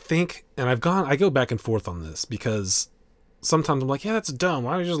 I think, and I go back and forth on this because sometimes I'm like, yeah, that's dumb.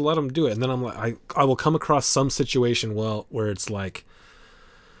 Why don't you just let them do it? And then I'm like, I will come across some situation where it's like,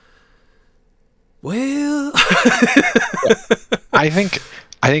 well, I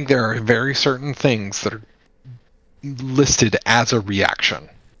think there are very certain things that are listed as a reaction.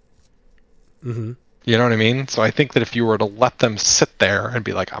 Mm-hmm. You know what I mean? So I think that if you were to let them sit there and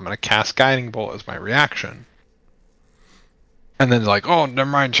be like, I'm going to cast Guiding Bolt as my reaction, and then like, oh, never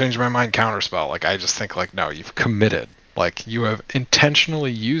mind, change my mind, counterspell. Like, I just think like, no, you've committed. Like, you have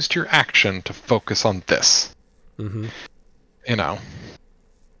intentionally used your action to focus on this. Mm-hmm. You know,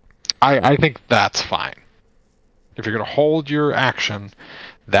 I think that's fine. If you're going to hold your action,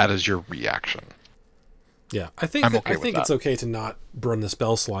 that is your reaction. Yeah, I think it's okay to not burn the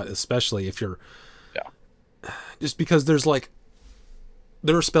spell slot, especially if you're. Yeah. Just because there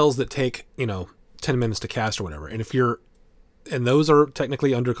are spells that take 10 minutes to cast or whatever, and those are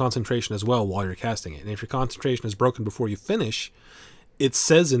technically under concentration as well while you're casting it. And if your concentration is broken before you finish, it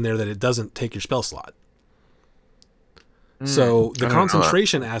says in there that it doesn't take your spell slot. So the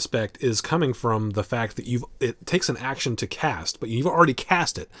concentration aspect is coming from the fact that it takes an action to cast, but you've already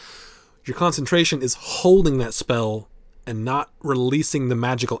cast it. Your concentration is holding that spell and not releasing the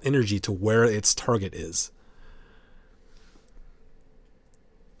magical energy to where its target is.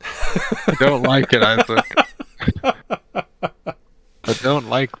 I don't like it, Isaac. I don't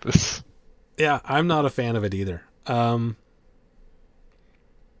like this. Yeah, I'm not a fan of it either.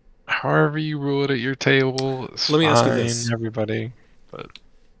 however you rule it at your table, it's Let me ask you fine, this. everybody. But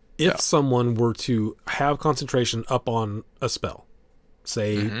If yeah. someone were to have concentration up on a spell,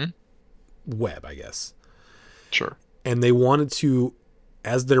 say web, I guess, Sure. and they wanted to,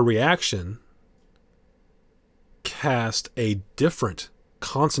 as their reaction, cast a different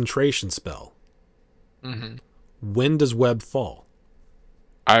concentration spell, when does web fall?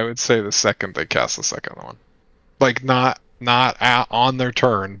 I would say the second they cast the second one, like not on their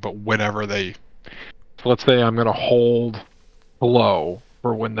turn, but whenever they. So let's say I'm gonna hold blow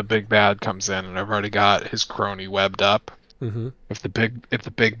for when the big bad comes in, and I've already got his crony webbed up. If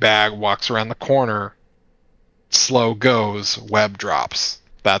the big bag walks around the corner, slow goes, web drops.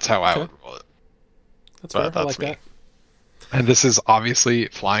 That's how I would roll it. That's fair. I like me. that. And this is obviously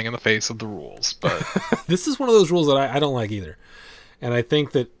flying in the face of the rules, but this is one of those rules that I don't like either. And I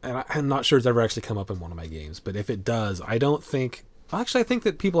think that, and I'm not sure it's ever actually come up in one of my games, but if it does, I don't think. Actually, I think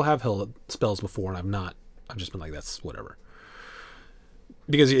that people have held spells before, and I've not. I've just been like, that's whatever.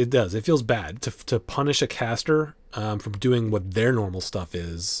 Because it does. It feels bad to punish a caster from doing what their normal stuff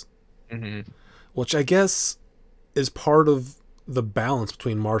is, which I guess is part of the balance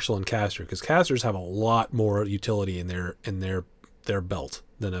between martial and caster, because casters have a lot more utility in their belt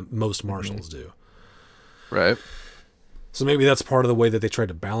than most martials do. right. So maybe that's part of the way that they try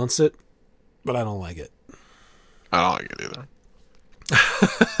to balance it, but I don't like it. I don't like it either.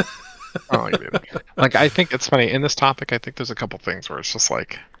 I don't like it either. Like, I think it's funny in this topic. I think there's a couple things where it's just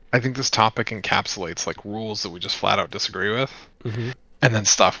like, I think this topic encapsulates like rules that we just flat out disagree with, and then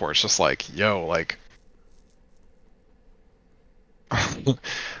stuff where it's just like, yo, like,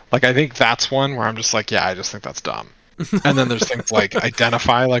 like I think that's one where I'm just like, yeah, I just think that's dumb. And then there's things like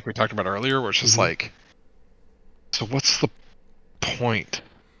identify, like we talked about earlier, where it's just like, so what's the point?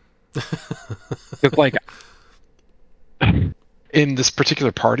 It's like in this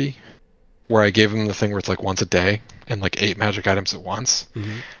particular party where I gave them the thing where it's like once a day and like 8 magic items at once.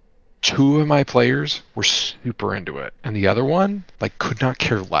 2 of my players were super into it, and the other one like could not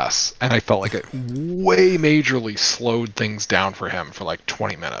care less. And I felt like it way majorly slowed things down for him for like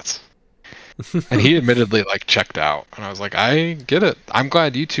 20 minutes. And he admittedly like checked out, and I was like, I get it. I'm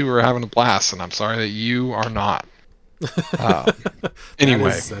glad you two are having a blast, and I'm sorry that you are not. Anyway,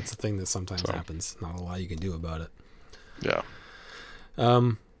 that's a thing that sometimes happens. Not a lot you can do about it. Yeah.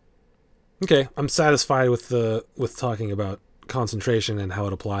 Okay, I'm satisfied with talking about concentration and how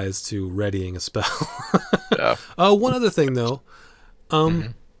it applies to readying a spell. Yeah. One other thing though,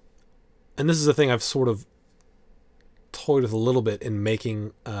 and this is a thing I've sort of toyed with a little bit in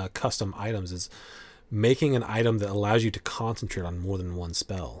making custom items, is making an item that allows you to concentrate on more than one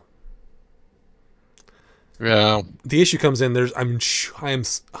spell. Yeah. The issue comes in. I am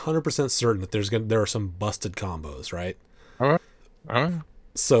 100% certain that there are some busted combos, right? All right.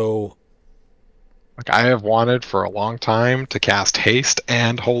 So, like, I have wanted for a long time to cast haste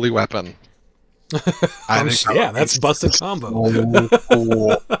and holy weapon. That's busted combo.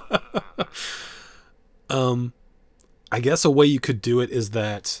 So cool. I guess a way you could do it is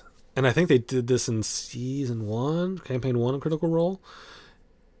that, and I think they did this in season 1, campaign 1 of Critical Role.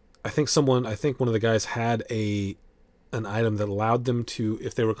 I think one of the guys had an item that allowed them to,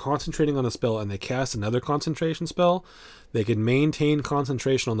 if they were concentrating on a spell and they cast another concentration spell, they could maintain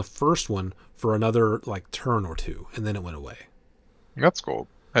concentration on the first one for another like turn or 2, and then it went away. That's cool.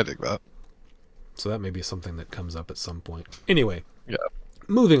 I dig that. So that may be something that comes up at some point. Anyway, yeah.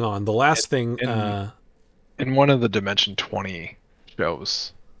 Moving on. The last thing in one of the Dimension 20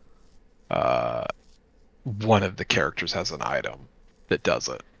 shows, one of the characters has an item that does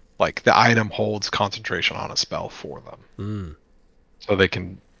it. Like, the item holds concentration on a spell for them. So they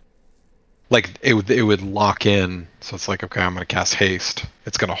can, like, it would lock in. So it's like, okay, I'm going to cast haste.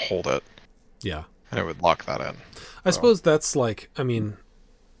 It's going to hold it. Yeah. And it would lock that in. I suppose that's like, I mean,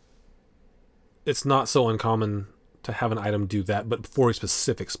 it's not so uncommon to have an item do that, but for a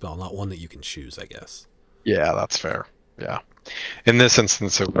specific spell, not one that you can choose, I guess. Yeah, that's fair. Yeah. In this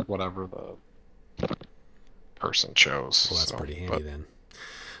instance, it was whatever the person chose. Well, that's pretty handy then.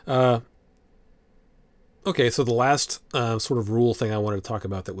 Okay, so the last sort of rule thing I wanted to talk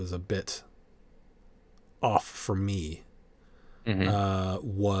about that was a bit off for me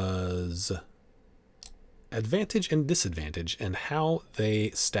was advantage and disadvantage and how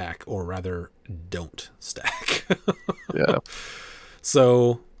they stack, or rather don't stack. Yeah.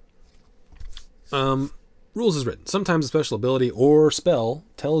 So, rules is written. Sometimes a special ability or spell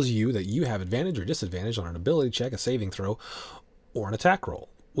tells you that you have advantage or disadvantage on an ability check, a saving throw, or an attack roll.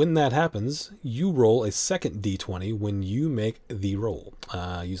 When that happens, you roll a second d20 when you make the roll.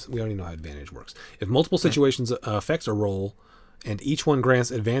 We already know how advantage works. If multiple situations affect a roll, and each one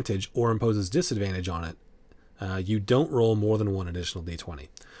grants advantage or imposes disadvantage on it, you don't roll more than one additional d20.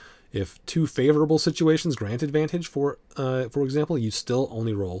 If two favorable situations grant advantage, for example, you still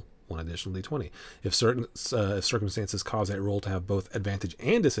only roll one additional d20. If certain circumstances cause that roll to have both advantage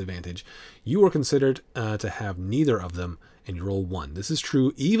and disadvantage, you are considered to have neither of them, and you roll 1. This is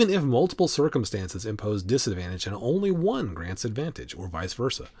true even if multiple circumstances impose disadvantage and only one grants advantage, or vice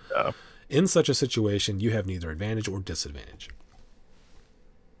versa. Yeah. In such a situation, you have neither advantage or disadvantage.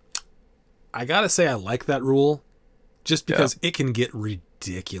 I gotta say I like that rule, just because it can get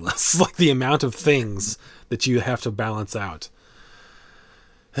ridiculous, like the amount of things that you have to balance out.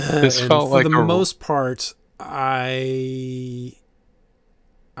 This and felt for like the most part, I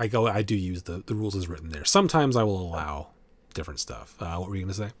do use the rules as written there. Sometimes I will allow different stuff. What were you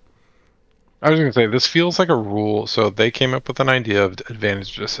going to say? I was going to say, this feels like a rule. So they came up with an idea of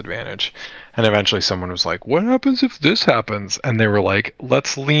advantage, disadvantage. And eventually someone was like, what happens if this happens? And they were like,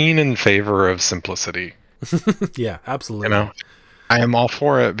 let's lean in favor of simplicity. Yeah, absolutely. You know, I am all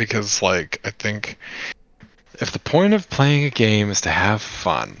for it because, like, I think if the point of playing a game is to have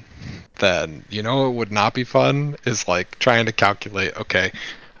fun, then, you know, it would not be fun is like trying to calculate, okay,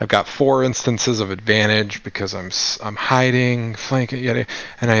 I've got 4 instances of advantage because I'm hiding, flanking, and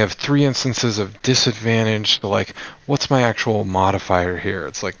I have 3 instances of disadvantage. So, like, what's my actual modifier here?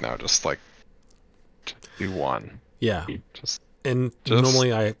 It's like, no, just do 1. Yeah. Just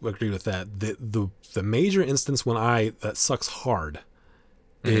normally I agree with that. The major instance when that sucks hard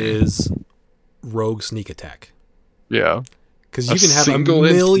is rogue sneak attack. Yeah. Because you can have a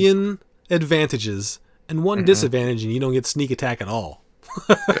million advantages and one disadvantage, and you don't get sneak attack at all.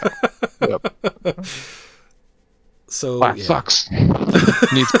 Yep. So that sucks.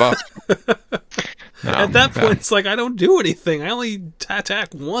 Needs buff. No, at that point, it's like I don't do anything. I only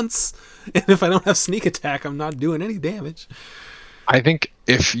attack once, and if I don't have sneak attack, I'm not doing any damage. I think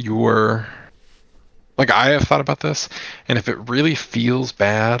if you were like, I have thought about this, and if it really feels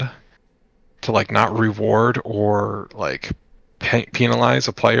bad to like not reward or like penalize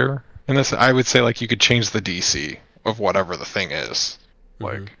a player in this, I would say like you could change the DC of whatever the thing is.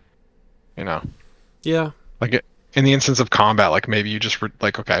 Like, you know, yeah, like in the instance of combat, like maybe you just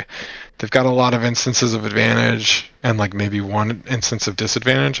like, okay, they've got a lot of instances of advantage and like maybe one instance of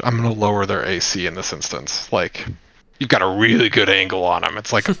disadvantage. I'm going to lower their AC in this instance. Like, you've got a really good angle on them.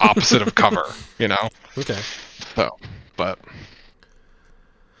 It's like opposite of cover, you know? Okay. So, but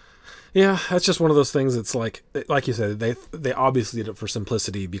yeah, that's just one of those things. It's like you said, they obviously did it for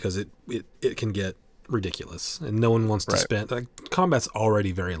simplicity because it can get ridiculous and no one wants to spend, like, combat's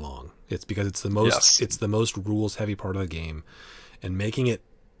already very long. It's because it's the most rules heavy part of the game, and making it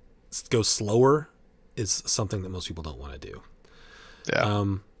go slower is something that most people don't want to do. Yeah.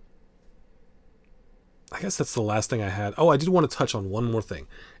 I guess that's the last thing I had. Oh, I did want to touch on one more thing,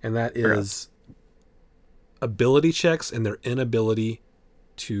 and that is ability checks and their inability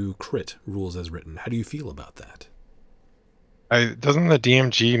to crit rules as written. How do you feel about that? Doesn't the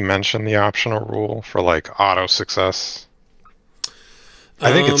DMG mention the optional rule for like auto success?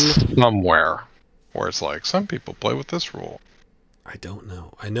 I think it's somewhere where it's like some people play with this rule. I don't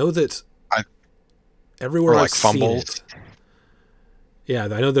know. I know that everywhere I've seen it. Yeah,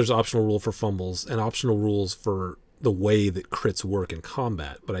 I know there's an optional rule for fumbles and optional rules for the way that crits work in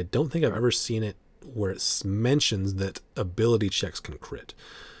combat, but I don't think I've ever seen it where it mentions that ability checks can crit.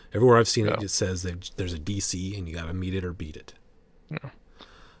 Everywhere I've seen it, it says there's a DC and you got to meet it or beat it. Yeah.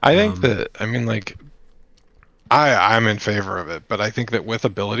 I think that, I mean, like, I'm in favor of it, but I think that with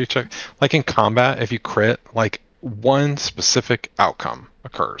ability check, like in combat, if you crit, like one specific outcome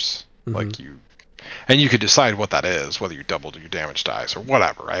occurs. Like and you could decide what that is, whether you doubled your damage dice or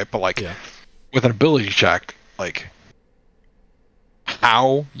whatever, right? But like with an ability check, like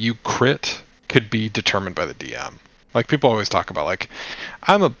how you crit could be determined by the DM. Like, people always talk about, like,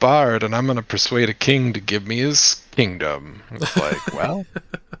 I'm a bard and I'm going to persuade a king to give me his kingdom. It's like, well,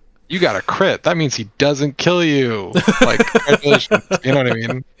 you got a crit. That means he doesn't kill you. Like, congratulations. You know what I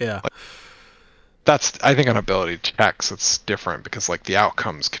mean? Yeah. Like, that's, I think on ability checks, it's different because, like, the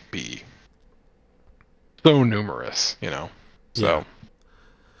outcomes could be so numerous, you know? So. Yeah.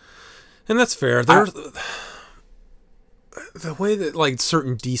 And that's fair. The way that, like,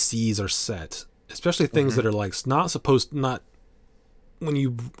 certain DCs are set, especially things that are like when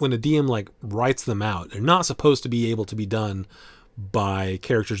a DM like writes them out, they're not supposed to be able to be done by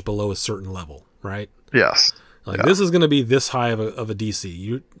characters below a certain level, right? Yes. Like this is going to be this high of a DC.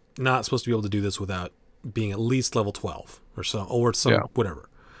 You're not supposed to be able to do this without being at least level 12 or so, or some whatever.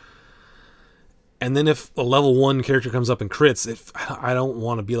 And then if a level 1 character comes up and crits, I don't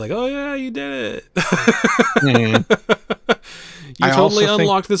want to be like, oh yeah, you did it. You I totally also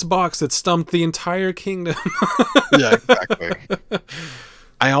unlocked this box that stumped the entire kingdom. Yeah, exactly.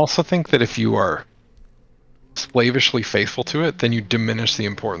 I also think that if you are slavishly faithful to it, then you diminish the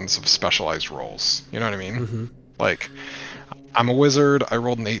importance of specialized rolls. You know what I mean? Mm-hmm. Like, I'm a wizard. I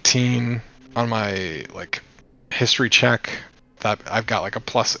rolled an 18 on my like history check. That I've got like a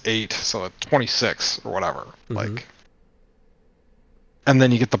 +8, so a 26 or whatever. Mm-hmm. Like, and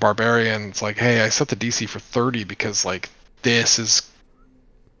then you get the barbarian. It's like, hey, I set the DC for 30 because like this is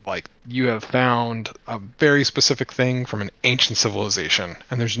like you have found a very specific thing from an ancient civilization,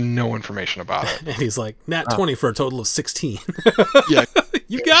 and there's no information about it. And he's like, nat 20 for a total of 16. Yeah,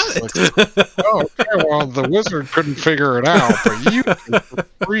 you got it. Like, oh, okay, well, the wizard couldn't figure it out, but you for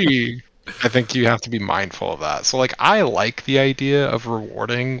free. I think you have to be mindful of that. So, like, I like the idea of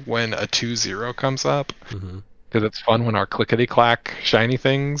rewarding when a 2-0 comes up, because it's fun when our clickety-clack shiny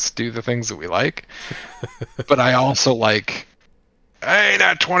things do the things that we like. But I also like, hey,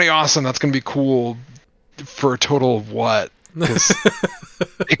 that 20 awesome, that's going to be cool for a total of what? Because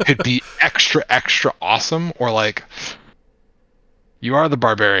it could be extra, extra awesome, or like, you are the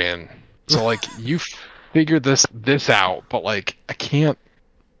barbarian. So, like, you figured this out, but, like, I can't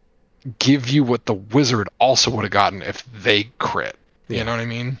give you what the wizard also would have gotten if they crit. You know what I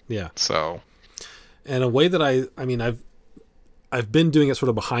mean? Yeah. So, and a way that I mean, I've been doing it sort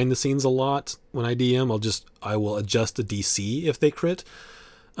of behind the scenes a lot. When I DM, I will adjust the DC if they crit.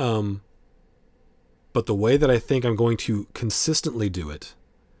 But the way that I think I'm going to consistently do it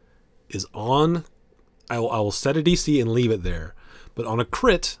is I will set a DC and leave it there. But on a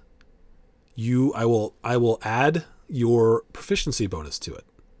crit, I will add your proficiency bonus to it.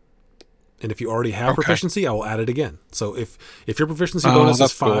 And if you already have proficiency, I will add it again. So if your proficiency bonus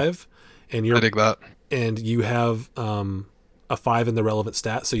is 5, cool. And I dig that. And you have a 5 in the relevant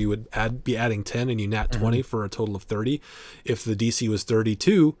stat, so you would be adding 10, and you nat 20 for a total of 30. If the DC was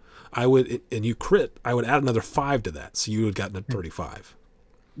 32, and you crit, I would add another 5 to that, so you would have gotten a 35.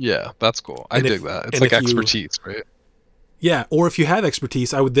 Yeah, that's cool. I dig that. It's like expertise, right? Yeah, or if you have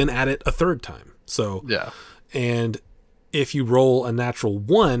expertise, I would then add it a third time. So yeah, and if you roll a natural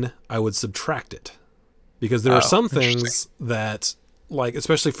 1, I would subtract it, because there are some things that, like,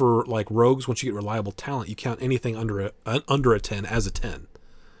 especially for like rogues, once you get reliable talent, you count anything under a 10 as a 10.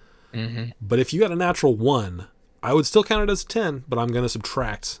 But if you got a natural 1, I would still count it as a 10, but I'm going to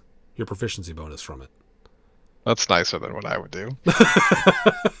subtract your proficiency bonus from it. That's nicer than what I would do.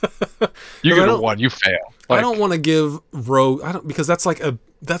 You get a 1, you fail. Like, I don't want to give rogue, because that's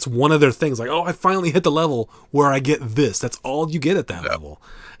that's one of their things. Like, oh, I finally hit the level where I get this. That's all you get at that level.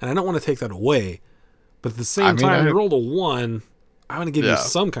 And I don't want to take that away. But at the same time, you rolled a 1, I'm going to give you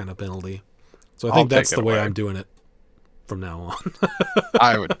some kind of penalty. So I think that's the way I'm doing it from now on.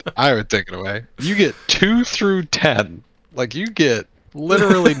 I would take it away. You get 2 through 10. Like, you get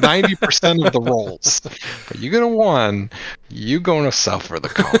literally 90% of the rolls. But you get a 1, you're going to suffer the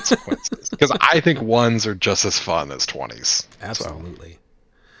consequences. Because I think 1s are just as fun as 20s. Absolutely. So.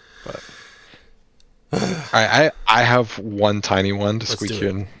 But all right, I have one tiny one to squeak you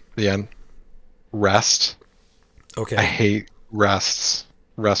in the end. Rest. Okay. I hate rest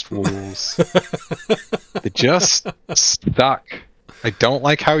rules. They just suck. I don't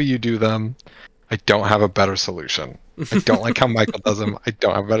like how you do them. I don't have a better solution. I don't like how Michael does them. I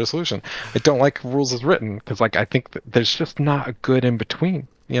don't have a better solution. I don't like rules as written, because like I think that there's just not a good in between,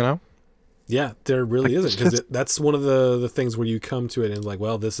 you know? Yeah, there really isn't, because that's one of the things where you come to it and like,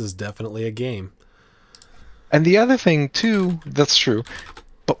 well, this is definitely a game. And the other thing too, that's true,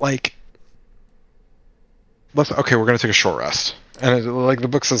 but like, we're gonna take a short rest, and like the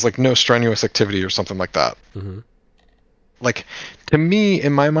book says, like no strenuous activity or something like that. Like, to me,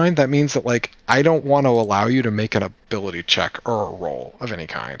 in my mind, that means that like I don't want to allow you to make an ability check or a roll of any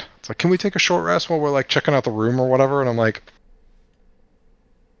kind. It's like, can we take a short rest while we're like checking out the room or whatever? And I'm like,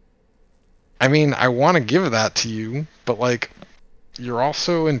 I mean, I want to give that to you, but like, you're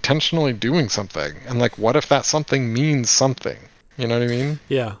also intentionally doing something, and like, what if that something means something? You know what I mean?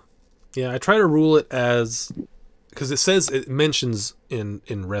 Yeah. I try to rule it as, because it mentions in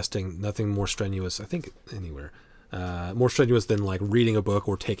resting nothing more strenuous, I think anywhere, more strenuous than like reading a book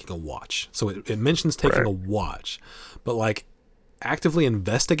or taking a watch. So it mentions taking a watch, but like actively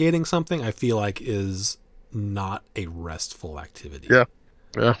investigating something, I feel like is not a restful activity. Yeah.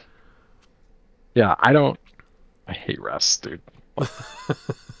 I hate rest, dude.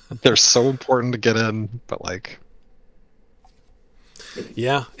 They're so important to get in, but like,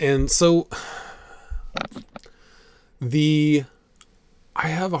 yeah. And so I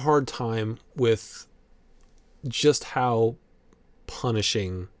have a hard time with just how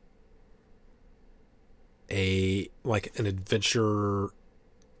punishing an adventure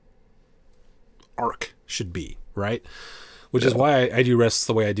arc should be, right? Which is why I do rests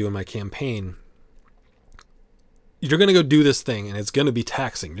the way I do in my campaign. You're going to go do this thing, and it's going to be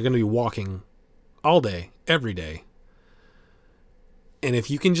taxing. You're going to be walking all day, every day. And if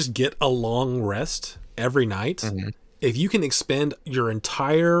you can just get a long rest every night, if you can expend your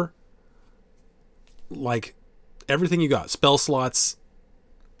entire, like, everything you got, spell slots,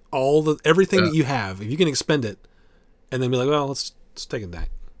 everything that you have, if you can expend it, and then be like, well, let's take a night.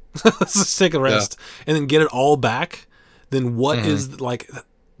 Let's just take a rest, and then get it all back, then what is, like,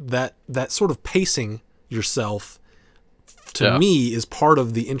 that sort of pacing yourself, to me, is part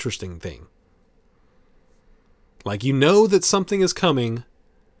of the interesting thing. Like, you know that something is coming.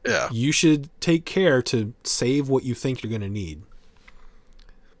 Yeah. You should take care to save what you think you're going to need.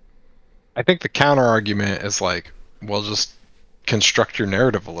 I think the counter argument is like, well, just construct your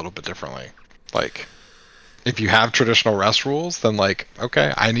narrative a little bit differently. Like, if you have traditional rest rules, then like,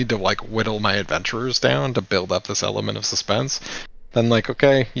 okay, I need to like whittle my adventurers down to build up this element of suspense. Then like,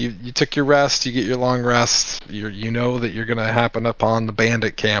 okay, you took your rest, you get your long rest, you know that you're gonna happen upon the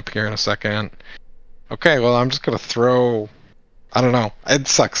bandit camp here in a second. Okay, well, I'm just gonna throw. I don't know. It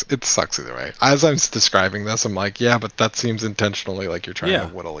sucks. It sucks either way. As I'm describing this, I'm like, yeah, but that seems intentionally like you're trying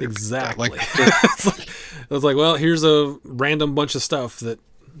to whittle your exactly. Like, it's like, well, here's a random bunch of stuff that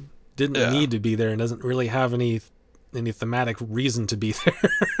didn't need to be there and doesn't really have any thematic reason to be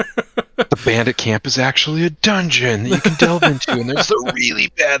there. The bandit camp is actually a dungeon that you can delve into, and there's a really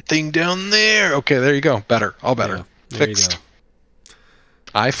bad thing down there. Okay, there you go. Better. All better. Yeah, Fixed.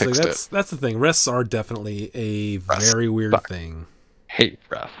 I fixed it. That's the thing. Rests are definitely a very weird thing. Hate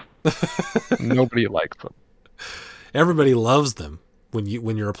rests. Nobody likes them. Everybody loves them when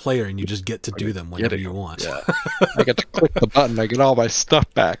you're a player and you just get to do them whenever you want. Yeah. I get to click the button. I get all my stuff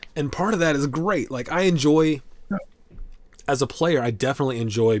back. And part of that is great. Like, I enjoy, as a player, I definitely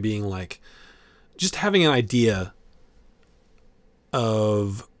enjoy being like, just having an idea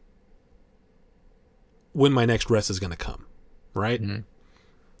of when my next rest is going to come, right? Mm-hmm.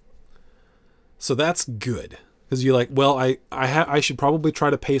 So that's good, because you're like, well, I should probably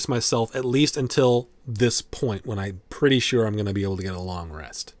try to pace myself at least until this point when I'm pretty sure I'm going to be able to get a long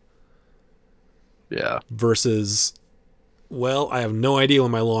rest. Yeah. Versus, well, I have no idea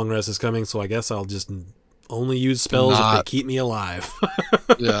when my long rest is coming, so I guess I'll just only use spells if they keep me alive.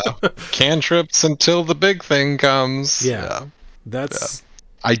 Yeah. Cantrips until the big thing comes. Yeah. Yeah.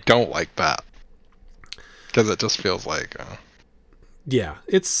 I don't like that, because it just feels like... Yeah,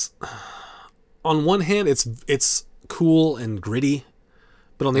 it's... On one hand, it's cool and gritty,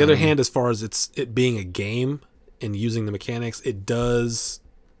 but on the other hand, as far as it being a game and using the mechanics, it does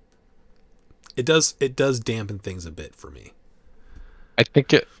dampen things a bit for me. I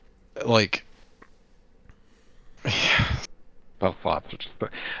think it, like, both thoughts,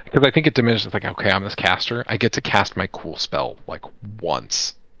 because I think it diminishes. Like, okay, I'm this caster, I get to cast my cool spell like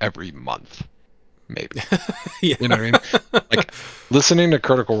once every month. Maybe. Yeah. You know what I mean? Like, listening to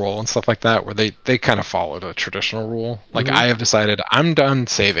Critical Role and stuff like that, where they kind of followed a traditional rule. Like, I have decided I'm done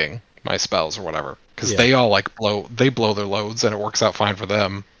saving my spells or whatever, because they all like blow their loads and it works out fine for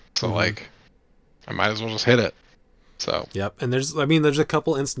them. So like, I might as well just hit it. So yep. And there's a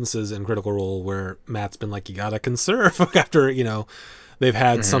couple instances in Critical Role where Matt's been like, you gotta conserve after they've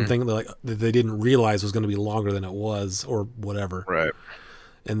had something that they didn't realize was going to be longer than it was or whatever. Right.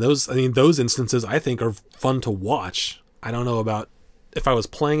 And those instances I think are fun to watch. I don't know about if I was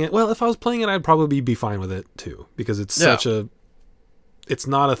playing it. Well, if I was playing it, I'd probably be fine with it too, because it's it's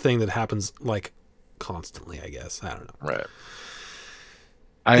not a thing that happens like constantly, I guess. I don't know. Right.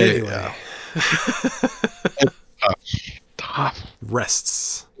 Anyway. It's tough.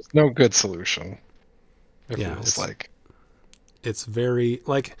 Rests. There's no good solution. It's very,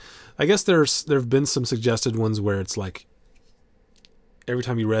 like, I guess there have been some suggested ones where it's like, every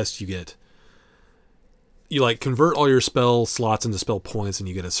time you rest, you like convert all your spell slots into spell points, and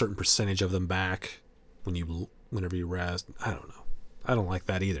you get a certain percentage of them back whenever you rest. I don't know. I don't like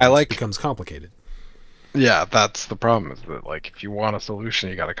that either. It becomes complicated. Yeah, that's the problem. Is that, like, if you want a solution,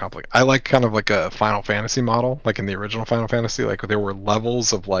 you got to complicate. I like kind of like a Final Fantasy model, like in the original Final Fantasy. Like, there were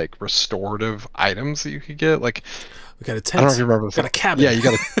levels of like restorative items that you could get. Like, we got a tent. I don't know if you remember this. Got a cabin. Yeah, you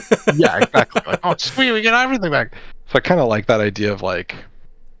got a. Yeah, exactly. Like, oh, sweet, we get everything back. So I kind of like that idea of like,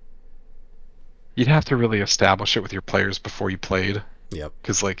 you'd have to really establish it with your players before you played. Yep.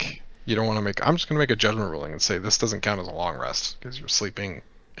 Because like, you don't want to I'm just going to make a judgment ruling and say this doesn't count as a long rest because you're sleeping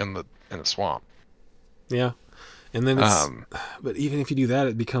in the swamp. Yeah. And then but even if you do that,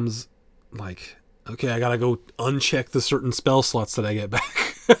 it becomes like, okay, I got to go uncheck the certain spell slots that I get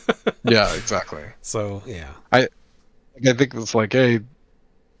back. Yeah, exactly. So yeah. I I think it's like, hey,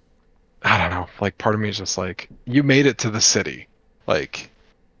 I don't know. Like, part of me is just like, you made it to the city. Like,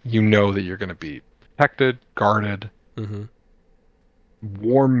 you know that you're going to be protected, guarded, Mm-hmm.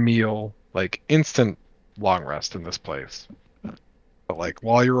 warm meal, like instant long rest in this place. But like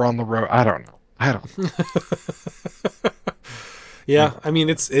while you're on the road, I don't know. I don't know. I Yeah, don't I know. mean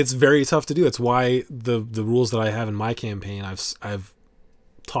it's very tough to do. It's why the rules that I have in my campaign, I've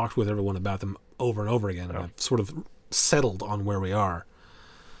talked with everyone about them over and over again, and Yeah. I've sort of settled on where we are.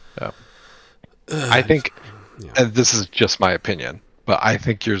 Yeah. I think, Yeah. and this is just my opinion, but I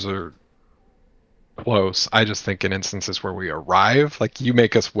think yours are close. I just think in instances where we arrive, like you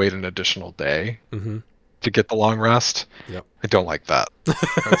make us wait an additional day Mm-hmm. to get the long rest. Yep. I don't like that.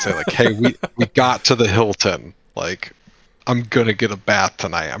 I would say like, hey, we got to the Hilton. Like, I'm gonna get a bath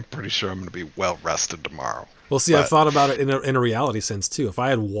tonight. I'm pretty sure I'm gonna be well rested tomorrow. Well, see, I've But thought about it in a reality sense too. If I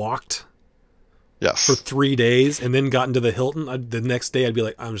had walked for yes, 3 days and then gotten to the Hilton, the next day I'd be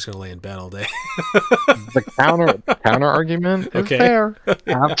like, I'm just gonna lay in bed all day. the counter argument is Okay. there.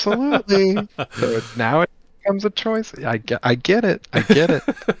 Absolutely. So now it becomes a choice. I get it. I get it.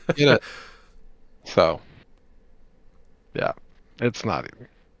 Get it. So yeah, it's not easy.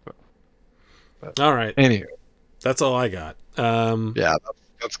 All right, Anyway, that's all I got. yeah,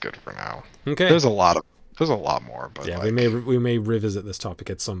 that's good for now. Okay. There's a lot more, but Yeah, like, we may revisit this topic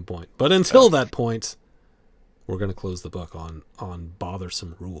at some point, but until that point, we're going to close the book on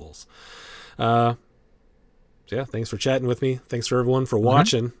bothersome rules. So yeah, thanks for chatting with me. Thanks for everyone for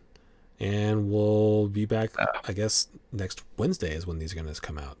watching, and we'll be back. I guess next Wednesday is when these are going to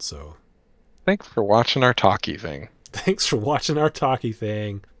come out. So thanks for watching our talkie thing. thanks for watching our talkie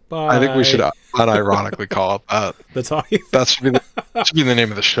thing. Bye. I think we should unironically call it that. The talkie. That should be the name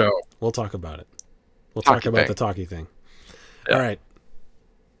of the show. We'll talk about it. We'll Talkie talk about thing. the talkie thing. Yeah. All right.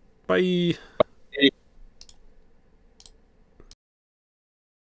 Bye.